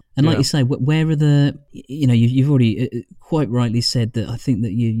ball. And like you say, where are the, you've already quite rightly said that I think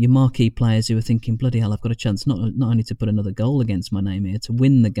that your marquee players who are thinking, bloody hell, I've got a chance not only to put another goal against my name here, to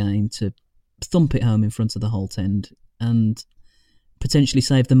win the game, to thump it home in front of the whole end and potentially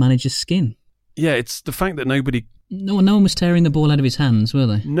save the manager's skin. Yeah, it's the fact that no one was tearing the ball out of his hands, were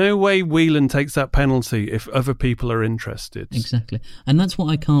they? No way Whelan takes that penalty if other people are interested. Exactly, and that's what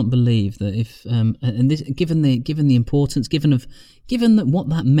I can't believe, that if and this, given the importance, given that what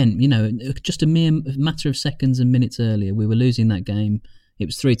that meant, just a mere matter of seconds and minutes earlier, we were losing that game. It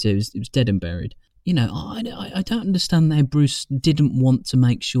was 3-2. It was dead and buried. I don't understand how Bruce didn't want to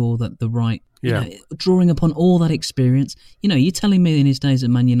make sure that the right. Drawing upon all that experience, you're telling me in his days at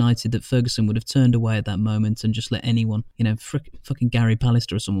Man United that Ferguson would have turned away at that moment and just let anyone, fucking Gary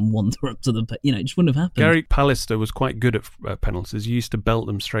Pallister or someone wander up to the, it just wouldn't have happened. Gary Pallister was quite good at penalties. He used to belt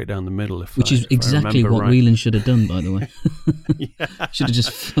them straight down the middle. Which is exactly what Whelan should have done, by the way. Should have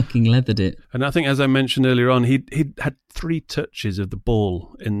just fucking leathered it. And I think, as I mentioned earlier on, he had 3 touches of the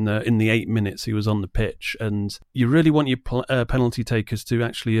ball in the 8 minutes he was on the pitch, and you really want your penalty takers to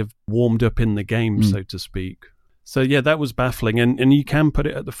actually have warmed up in the game, so to speak. So yeah, that was baffling, and you can put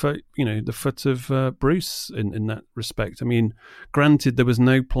it at the foot, the foot of Bruce in that respect. I mean, granted, there was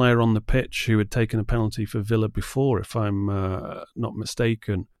no player on the pitch who had taken a penalty for Villa before, if I'm not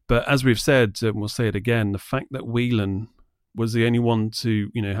mistaken. But as we've said, and we'll say it again, the fact that Whelan was the only one to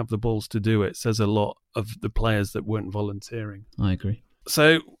have the balls to do it says a lot of the players that weren't volunteering. I agree.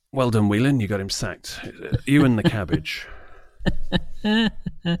 So well done, Whelan. You got him sacked. You and the cabbage.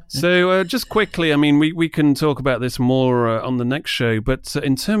 So just quickly, I mean, we can talk about this more on the next show, but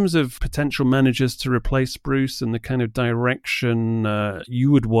in terms of potential managers to replace Bruce and the kind of direction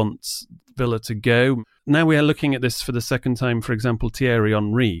you would want Villa to go, now we are looking at this for the second time. For example, Thierry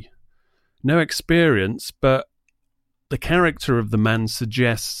Henry. No experience, but the character of the man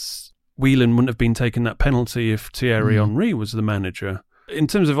suggests Whelan wouldn't have been taking that penalty if Thierry Henry was the manager. In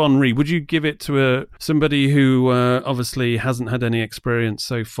terms of Henry, would you give it to somebody who obviously hasn't had any experience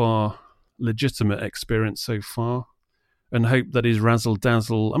so far, legitimate experience so far, and hope that his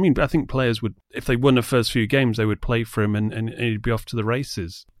razzle-dazzle... I mean, I think players would, if they won the first few games, they would play for him and he'd be off to the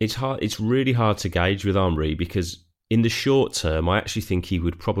races. It's hard. It's really hard to gauge with Henry because in the short term, I actually think he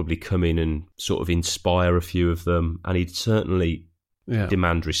would probably come in and sort of inspire a few of them, and he'd certainly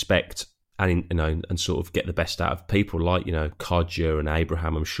demand respect. And sort of get the best out of people like, Kodjia and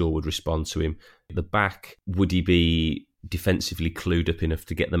Abraham, I'm sure would respond to him. At the back, would he be defensively clued up enough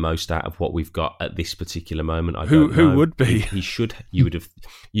to get the most out of what we've got at this particular moment. Who would be? He should. You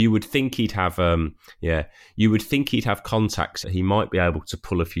would think he'd have. You would think he'd have contacts that he might be able to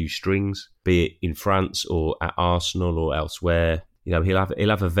pull a few strings, be it in France or at Arsenal or elsewhere. You know, he'll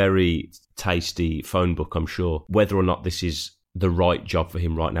have a very tasty phone book, I'm sure. Whether or not this is the right job for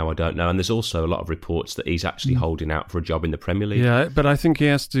him right now, I don't know. And there's also a lot of reports that he's actually holding out for a job in the Premier League. Yeah, but I think he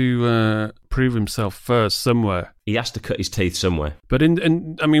has to prove himself first somewhere. He has to cut his teeth somewhere. But I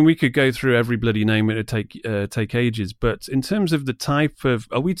mean, we could go through every bloody name. It would take ages. But in terms of the type of,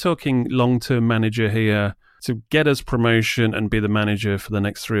 are we talking long-term manager here to get us promotion and be the manager for the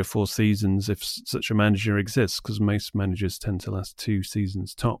next 3 or 4 seasons, if such a manager exists? Because most managers tend to last 2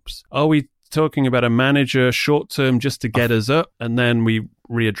 seasons tops. Are we talking about a manager short term just to get us up, and then we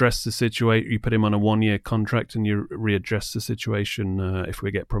readdress the situation? You put him on a 1-year contract and you readdress the situation if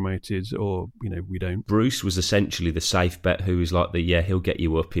we get promoted, or we don't. Bruce was essentially the safe bet, who was like he'll get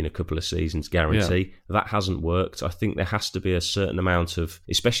you up in a couple of seasons guarantee. Yeah. That hasn't worked. I think there has to be a certain amount of,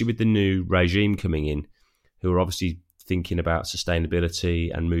 especially with the new regime coming in, who are obviously thinking about sustainability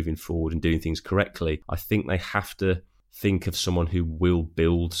and moving forward and doing things correctly. I think they have to think of someone who will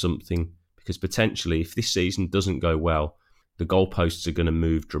build something. Because potentially, if this season doesn't go well, the goalposts are going to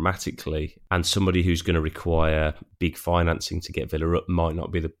move dramatically, and somebody who's going to require big financing to get Villa up might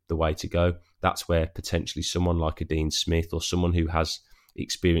not be the way to go. That's where potentially someone like a Dean Smith, or someone who has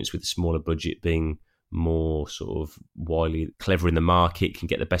experience with a smaller budget, being more sort of wily, clever in the market, can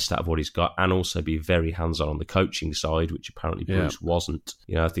get the best out of what he's got, and also be very hands-on on the coaching side, which apparently Bruce wasn't.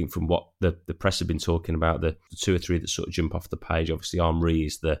 I think from what the press have been talking about, the 2 or 3 that sort of jump off the page, obviously Henry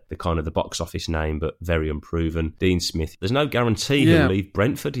is the kind of the box office name, but very unproven. Dean Smith, there's no guarantee he'll leave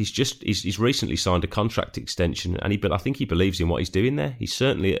Brentford. He's recently signed a contract extension, and I think he believes in what he's doing there. He's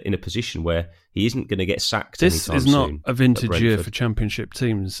certainly in a position where he isn't going to get sacked anytime soon. This is not a vintage year for Championship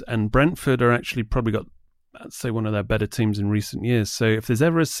teams, and Brentford are actually probably got, I'd say, one of their better teams in recent years. So if there's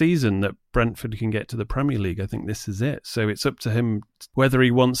ever a season that Brentford can get to the Premier League, I think this is it. So it's up to him whether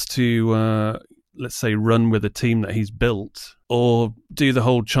he wants to, let's say, run with a team that he's built, or do the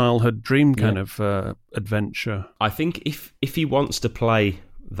whole childhood dream kind of adventure. I think if he wants to play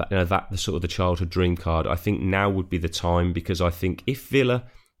that, the sort of the childhood dream card, I think now would be the time, because I think if Villa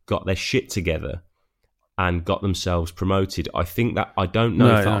got their shit together and got themselves promoted, I think that I don't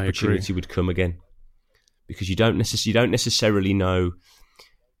know if that opportunity would come again. Because you don't necessarily know,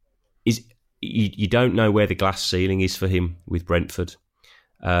 you don't know where the glass ceiling is for him with Brentford.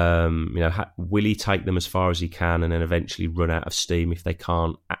 Will he take them as far as he can and then eventually run out of steam if they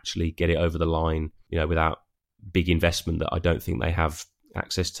can't actually get it over the line, without big investment that I don't think they have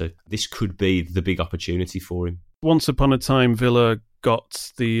access to? This could be the big opportunity for him. Once upon a time, Villa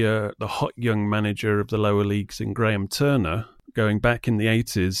got the hot young manager of the lower leagues in Graham Turner, going back in the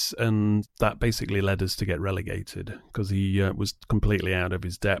 80s, and that basically led us to get relegated because he was completely out of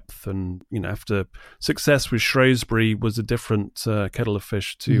his depth. And after success with Shrewsbury was a different kettle of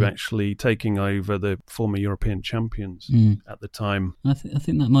fish to actually taking over the former European champions at the time. I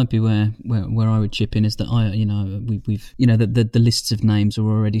think that might be where I would chip in, is that we've the lists of names are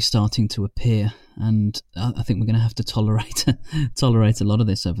already starting to appear, and I think we're going to have to tolerate a lot of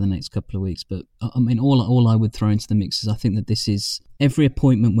this over the next couple of weeks. But I mean, all I would throw into the mix is I think that this is, every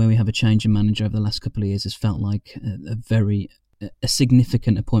appointment where we have a change in manager over the last couple of years has felt like a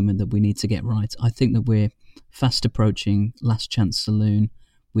significant appointment that we need to get right. I think that we're fast approaching Last Chance Saloon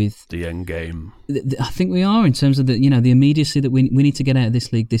with the end game. I think we are, in terms of the immediacy that we need to get out of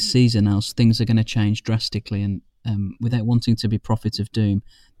this league this season, else things are going to change drastically. And without wanting to be prophet of doom,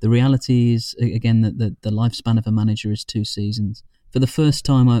 the reality is, again, that the lifespan of a manager is 2 seasons. For the first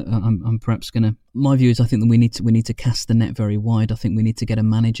time, I'm perhaps going to... My view is I think that we need to cast the net very wide. I think we need to get a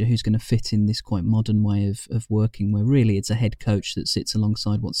manager who's going to fit in this quite modern way of working, where really it's a head coach that sits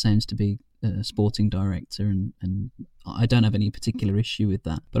alongside what sounds to be a sporting director, and I don't have any particular issue with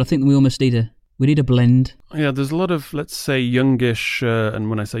that. But I think that we almost need a blend. Yeah, there's a lot of, let's say, youngish, and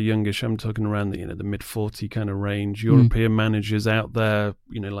when I say youngish, I'm talking around the mid-40 kind of range, European managers out there,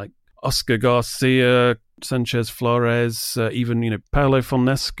 like Oscar Garcia, Sanchez Flores, even Paulo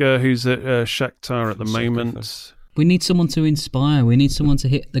Fonseca, who's at Shakhtar at the moment. We need someone to inspire. We need someone to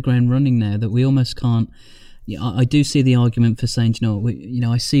hit the ground running now, that we almost can't. Yeah, I do see the argument for saying,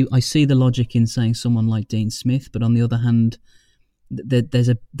 I see the logic in saying someone like Dean Smith, but on the other hand,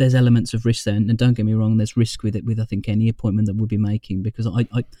 there's elements of risk there, and don't get me wrong, there's risk with I think any appointment that we'll be making, because I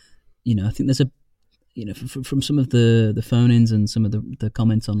think there's from some of the phone-ins and some of the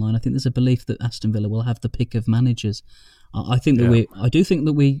comments online, I think there's a belief that Aston Villa will have the pick of managers. I think that I do think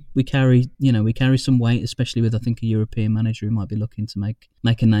that we carry some weight, especially with, I think, a European manager who might be looking to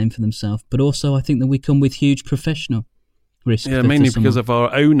make a name for themselves. But also, I think that we come with huge professional risk. Yeah, mainly because of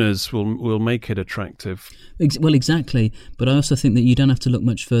our owners will make it attractive. Well, exactly. But I also think that you don't have to look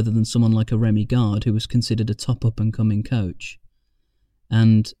much further than someone like a Remy Gard, who was considered a top up-and-coming coach.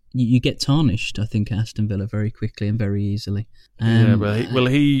 And you get tarnished, I think, at Aston Villa very quickly and very easily. But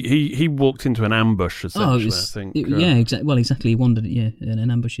he walked into an ambush, essentially, I think. Exactly. Well, exactly. He wandered, an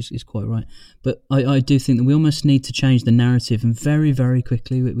ambush is quite right. But I do think that we almost need to change the narrative, and very, very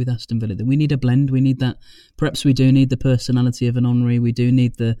quickly with Aston Villa. That we need a blend. We need that. Perhaps we do need the personality of an Henry. We do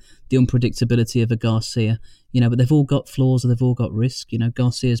need the unpredictability of a Garcia. But they've all got flaws, and they've all got risk.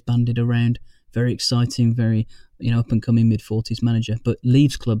 Garcia's banded around. Very exciting, very up-and-coming mid-40s manager, but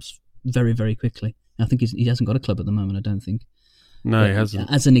leaves clubs very, very quickly. I think he hasn't got a club at the moment, I don't think. No, he hasn't.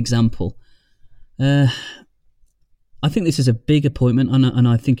 As an example, I think this is a big appointment, and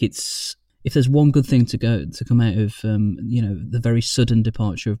I think it's, if there's one good thing to come out of the very sudden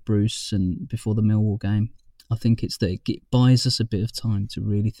departure of Bruce and before the Millwall game, I think it's that it buys us a bit of time to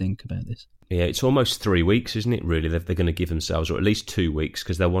really think about this. Yeah, it's almost 3 weeks, isn't it, really? They're going to give themselves, or at least 2 weeks,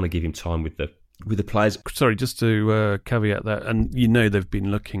 because they'll want to give him time with the players. Sorry, just to caveat that, and they've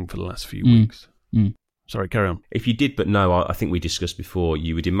been looking for the last few weeks. Sorry, carry on. If you did, but no, I think we discussed before,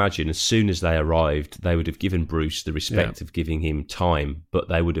 you would imagine as soon as they arrived, they would have given Bruce the respect of giving him time, but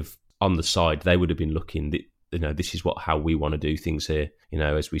they would have, on the side, they would have been looking, this is how we want to do things here.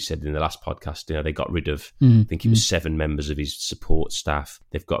 As we said in the last podcast, they got rid of, I think it was 7 members of his support staff.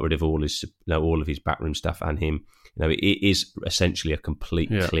 They've got rid of all of his backroom staff and him. It is essentially a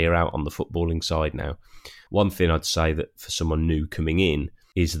complete clear out on the footballing side now. One thing I'd say that for someone new coming in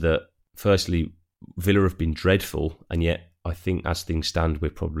is that, firstly, Villa have been dreadful, and yet I think as things stand, we're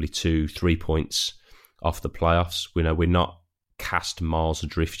probably 2-3 points off the playoffs. We're not cast miles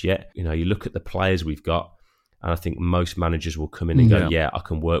adrift yet. You look at the players we've got, and I think most managers will come in and go, I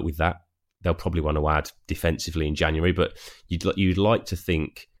can work with that. They'll probably want to add defensively in January, but you'd like to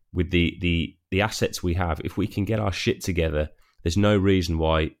think with the assets we have, if we can get our shit together, there's no reason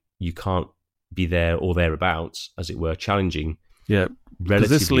why you can't be there or thereabouts, as it were, challenging. Yeah,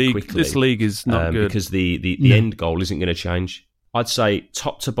 relatively quickly. This league is not good because the end goal isn't going to change. I'd say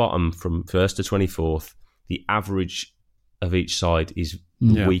top to bottom, from 1st to 24th, the average of each side is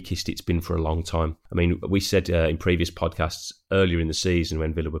the weakest it's been for a long time. I mean, we said in previous podcasts earlier in the season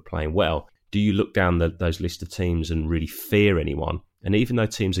when Villa were playing well, do you look down those list of teams and really fear anyone? And even though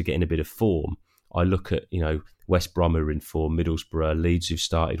teams are getting a bit of form, I look at, West Brom are in form, Middlesbrough, Leeds who've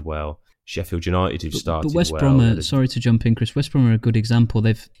started well, Sheffield United who've started well. But West Brom, sorry to jump in, Chris, West Brom are a good example.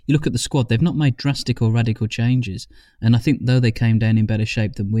 You look at the squad, they've not made drastic or radical changes. And I think though they came down in better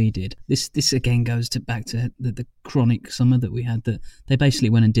shape than we did, this again goes back to the chronic summer that we had, that they basically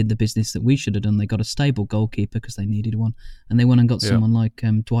went and did the business that we should have done. They got a stable goalkeeper because they needed one. And they went and got someone like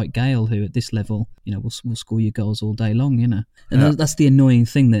Dwight Gale, who at this level, will score you goals all day long, And that's the annoying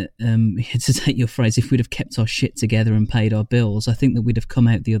thing that, to take your phrase, if we'd have kept our shit together and paid our bills, I think that we'd have come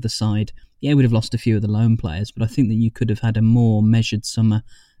out the other side. Yeah, we'd have lost a few of the loan players, but I think that you could have had a more measured summer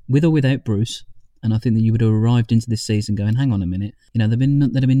with or without Bruce. And I think that you would have arrived into this season going, hang on a minute, there'd have been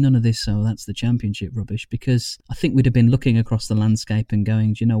none of this, so that's the Championship rubbish. Because I think we'd have been looking across the landscape and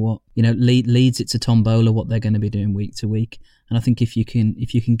going, do you know what? Leeds, it's a tombola what they're going to be doing week to week. And I think if you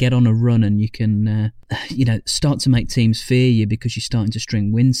can get on a run and you can, start to make teams fear you because you're starting to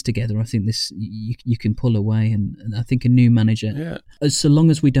string wins together, I think you can pull away. And I think a new manager, so long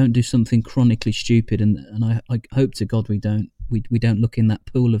as we don't do something chronically stupid, and I hope to God we don't. We don't look in that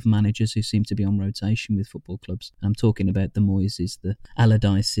pool of managers who seem to be on rotation with football clubs. I'm talking about the Moyes, the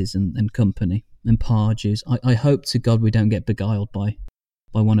Allardyces and company, and Pardews. I hope to God we don't get beguiled by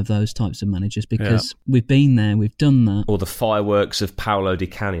one of those types of managers, because we've been there, we've done that. Or the fireworks of Paolo Di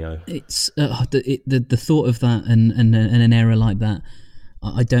Canio. It's the thought of that and an error like that.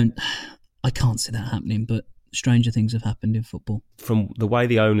 I can't see that happening, but stranger things have happened in football. From the way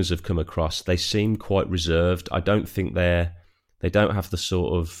the owners have come across, they seem quite reserved. I don't think they don't have the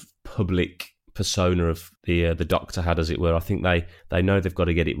sort of public persona of the Doctor had, as it were. I think they know they've got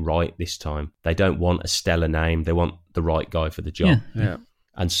to get it right this time. They don't want a stellar name. They want the right guy for the job. Yeah.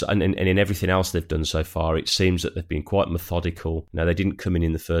 And in everything else they've done so far, it seems that they've been quite methodical. They didn't come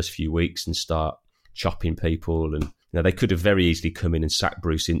in the first few weeks and start chopping people. And they could have very easily come in and sacked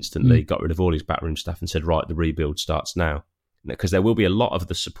Bruce instantly, got rid of all his backroom staff and said, right, the rebuild starts now. Because there will be a lot of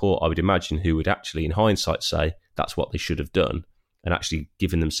the support, I would imagine, who would actually, in hindsight, say that's what they should have done, and actually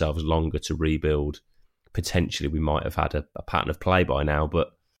given themselves longer to rebuild potentially we might have had a pattern of play by now.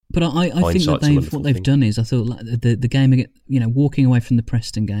 But I think that what they've done is, I thought like the game, walking away from the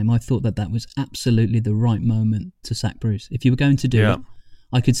Preston game, I thought that was absolutely the right moment to sack Bruce. If you were going to do it,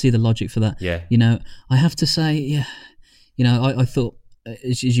 I could see the logic for that. Yeah. I have to say, I thought,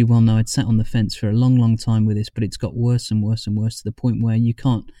 as you well know, I'd sat on the fence for a long, long time with this, but it's got worse and worse and worse to the point where you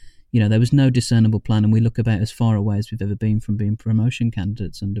can't, there was no discernible plan, and we look about as far away as we've ever been from being promotion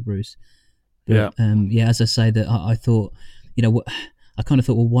candidates under Bruce. But, as I say, that I thought, I kind of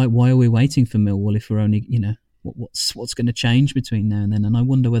thought, well, why are we waiting for Millwall if we're only, what's going to change between now and then? And I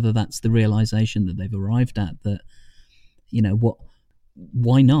wonder whether that's the realisation that they've arrived at, that,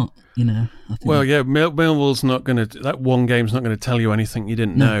 why not? I think Millwall's not going to. That one game's not going to tell you anything you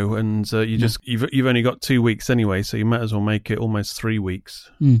didn't know, and you've only got 2 weeks anyway, so you might as well make it almost 3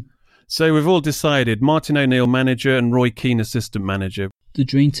 weeks. So we've all decided: Martin O'Neill manager and Roy Keane assistant manager. The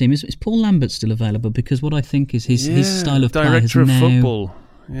dream team is Paul Lambert still available? Because what I think is his style of play director is of now, football.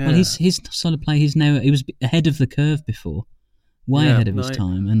 Yeah. Well, his style of play, he was ahead of the curve before, way ahead of his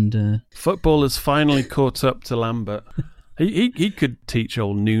time, and football has finally caught up to Lambert. He could teach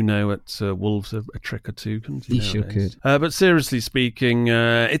old Nuno at Wolves a trick or two, couldn't he? He sure could. But seriously speaking,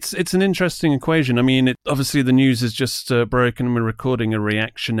 it's an interesting equation. I mean, obviously the news is just broken, and we're recording a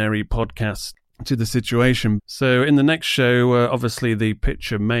reactionary podcast to the situation. So in the next show, obviously the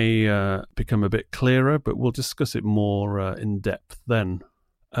picture may become a bit clearer, but we'll discuss it more in depth then.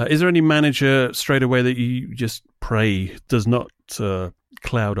 Is there any manager straight away that you just pray does not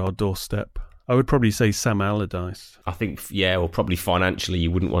cloud our doorstep? I would probably say Sam Allardyce. I think, probably financially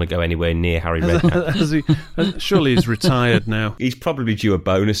you wouldn't want to go anywhere near Harry Redknapp. Surely he's retired now. He's probably due a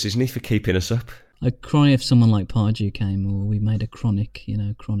bonus, isn't he, for keeping us up? I'd cry if someone like Pardew came, or we made a chronic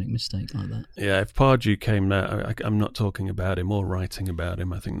mistake like that. Yeah, if Pardew came now, I'm not talking about him or writing about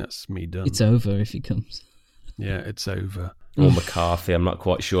him. I think that's me done. It's over if he comes. Yeah, it's over. Or McCarthy, I'm not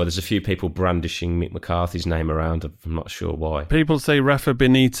quite sure. There's a few people brandishing Mick McCarthy's name around. I'm not sure why. People say Rafa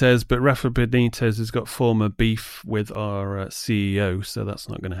Benitez, but Rafa Benitez has got former beef with our CEO, so that's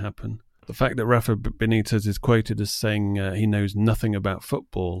not going to happen. The fact that Rafa Benitez is quoted as saying he knows nothing about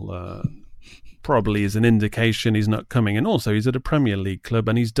football probably is an indication he's not coming. And also, he's at a Premier League club,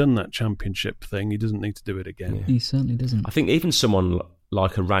 and he's done that Championship thing. He doesn't need to do it again. Yeah. He certainly doesn't. I think even someone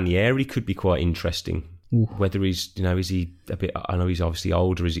like a Ranieri could be quite interesting. Ooh. Whether he's, is he a bit, I know he's obviously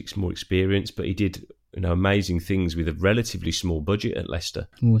older, is he more experienced, but he did, amazing things with a relatively small budget at Leicester.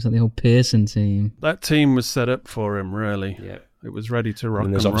 Was that the old Pearson team? That team was set up for him, really. Yeah. It was ready to rock and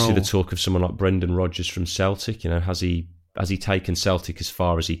roll. There's obviously the talk of someone like Brendan Rodgers from Celtic. Has he taken Celtic as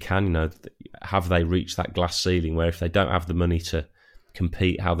far as he can? Have they reached that glass ceiling where if they don't have the money to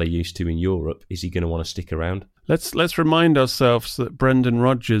compete how they used to in Europe, is he going to want to stick around? Let's remind ourselves that Brendan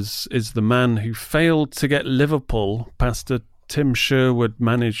Rodgers is the man who failed to get Liverpool past a Tim Sherwood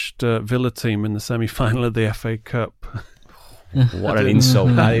managed Villa team in the semi-final of the FA Cup. What an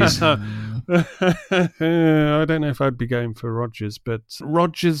insult that is. I don't know if I'd be going for Rodgers, but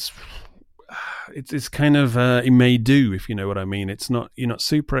Rodgers, it's kind of he may do, if you know what I mean. You're not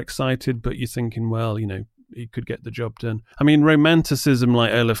super excited, but you're thinking, well, he could get the job done. I mean, romanticism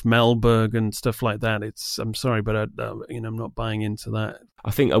like Olaf Melberg and stuff like that, I'm sorry, but I'm not buying into that.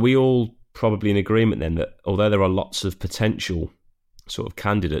 I think, are we all probably in agreement then that although there are lots of potential sort of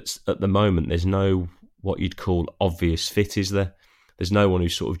candidates, at the moment there's no what you'd call obvious fit, is there? There's no one who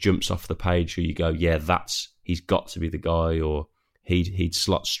sort of jumps off the page who you go, yeah, he's got to be the guy, or he'd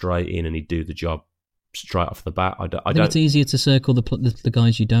slot straight in and he'd do the job straight off the bat. I think it's easier to circle the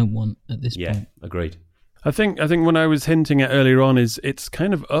guys you don't want at this point. Yeah, agreed. I think what I was hinting at earlier on is it's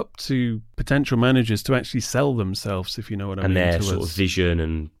kind of up to potential managers to actually sell themselves, if you know what I mean. And their sort of vision,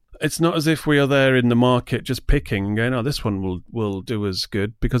 and it's not as if we are there in the market just picking and going, oh, this one will do us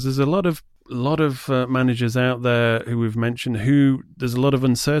good, because there's a lot of managers out there who we've mentioned who there's a lot of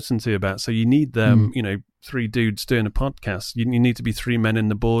uncertainty about. So you need them, 3 dudes doing a podcast. You need to be 3 men in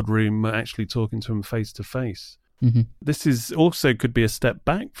the boardroom actually talking to them face to face. Mm-hmm. This is also could be a step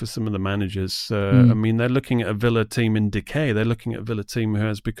back for some of the managers. I mean, they're looking at a Villa team in decay. They're looking at a Villa team who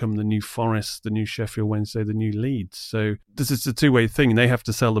has become the new Forest, the new Sheffield Wednesday, the new Leeds. So this is a two-way thing. They have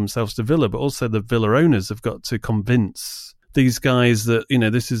to sell themselves to Villa, but also the Villa owners have got to convince these guys that,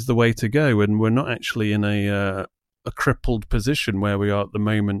 this is the way to go. And we're not actually in a crippled position where we are at the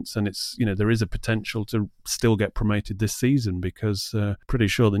moment, and it's there is a potential to still get promoted this season, because pretty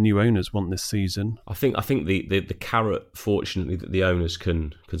sure the new owners want this season. I think the carrot, fortunately, that the owners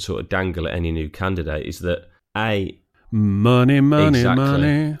can sort of dangle at any new candidate is that money.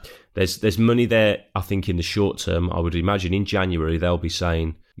 There's money there. I think in the short term, I would imagine in January they'll be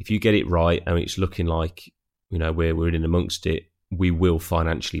saying, if you get it right and it's looking like, you know, we're in amongst it, we will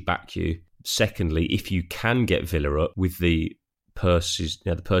financially back you. Secondly, if you can get Villa up with the purses,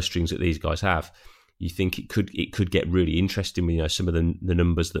 you know, the purse strings that these guys have, you think it could get really interesting with, you know, some of the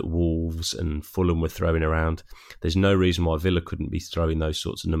numbers that Wolves and Fulham were throwing around. There's no reason why Villa couldn't be throwing those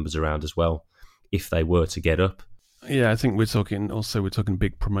sorts of numbers around as well if they were to get up. Yeah, I think we're talking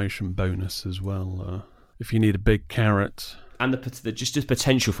big promotion bonus as well. If you need a big carrot. And just the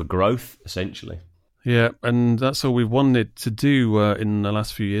potential for growth, essentially. Yeah, and that's all we've wanted to do in the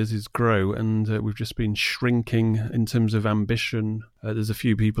last few years is grow, and we've just been shrinking in terms of ambition. There's a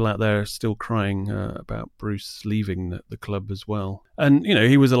few people out there still crying about Bruce leaving the club as well. And, you know,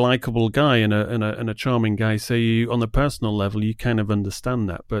 he was a likeable guy and a charming guy, so you, on the personal level, you kind of understand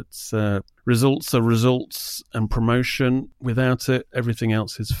that. But results are results, and promotion, without it, everything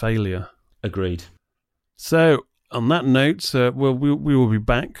else is failure. Agreed. So, on that note, we will be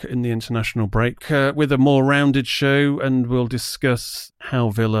back in the international break with a more rounded show, and we'll discuss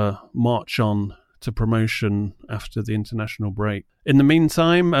how Villa march on to promotion after the international break. In the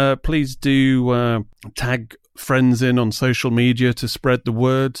meantime, please do tag friends in on social media to spread the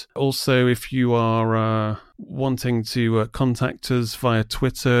word. Also, if you are wanting to contact us via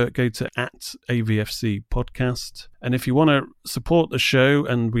Twitter, go to @AVFC Podcast. And if you want to support the show,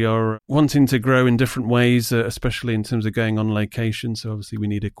 and we are wanting to grow in different ways, especially in terms of going on location, so obviously we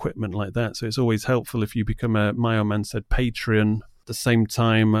need equipment like that. So it's always helpful if you become a My Old Man Said Patreon, at the same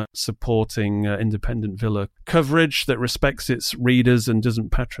time supporting independent Villa coverage that respects its readers and doesn't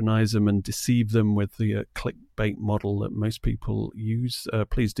patronise them and deceive them with the clickbait model that most people use.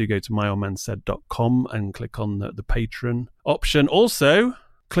 Please do go to myoldmansaid.com and click on the Patreon option. Also,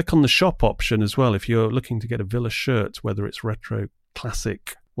 click on the shop option as well if you're looking to get a Villa shirt, whether it's retro,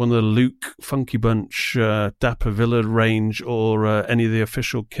 classic, one of the Luke, Funky Bunch, Dapper Villa range, or any of the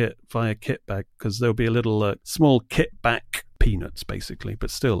official kit via Kitbag, because there'll be a little small kit back, peanuts basically,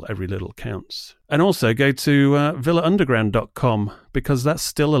 but still every little counts. And also go to villaunderground.com, because that's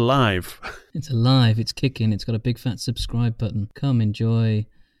still alive. It's alive, it's kicking, it's got a big fat subscribe button. Come enjoy.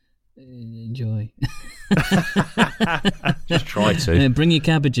 Just try to. Bring your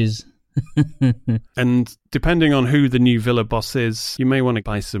cabbages. And depending on who the new Villa boss is, you may want to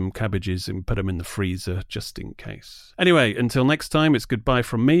buy some cabbages and put them in the freezer just in case. Anyway, until next time, it's goodbye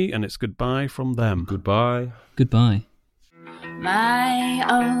from me, and it's goodbye from them. Goodbye. Goodbye. My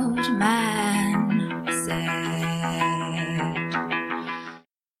old man said,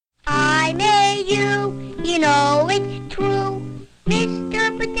 I made you, you know it's true,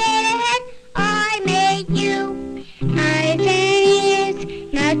 Mr. Potato Head, I made you. I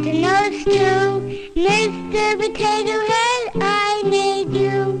is nothing else to, Mr. Potato Head, I made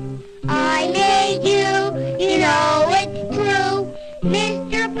you. I made you, you know it's true,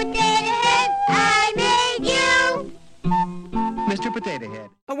 Mr. Potato Head, I made you. Mr. Potato Head.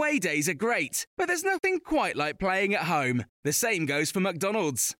 Away days are great, but there's nothing quite like playing at home. The same goes for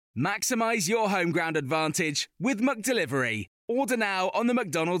McDonald's. Maximise your home ground advantage with McDelivery. Order now on the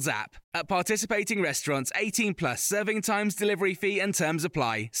McDonald's app. At participating restaurants, 18 plus, serving times, delivery fee and terms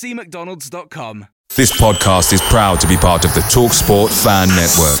apply. See mcdonalds.com. This podcast is proud to be part of the TalkSport Fan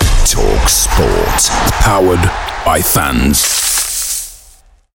Network. TalkSport. Powered by fans.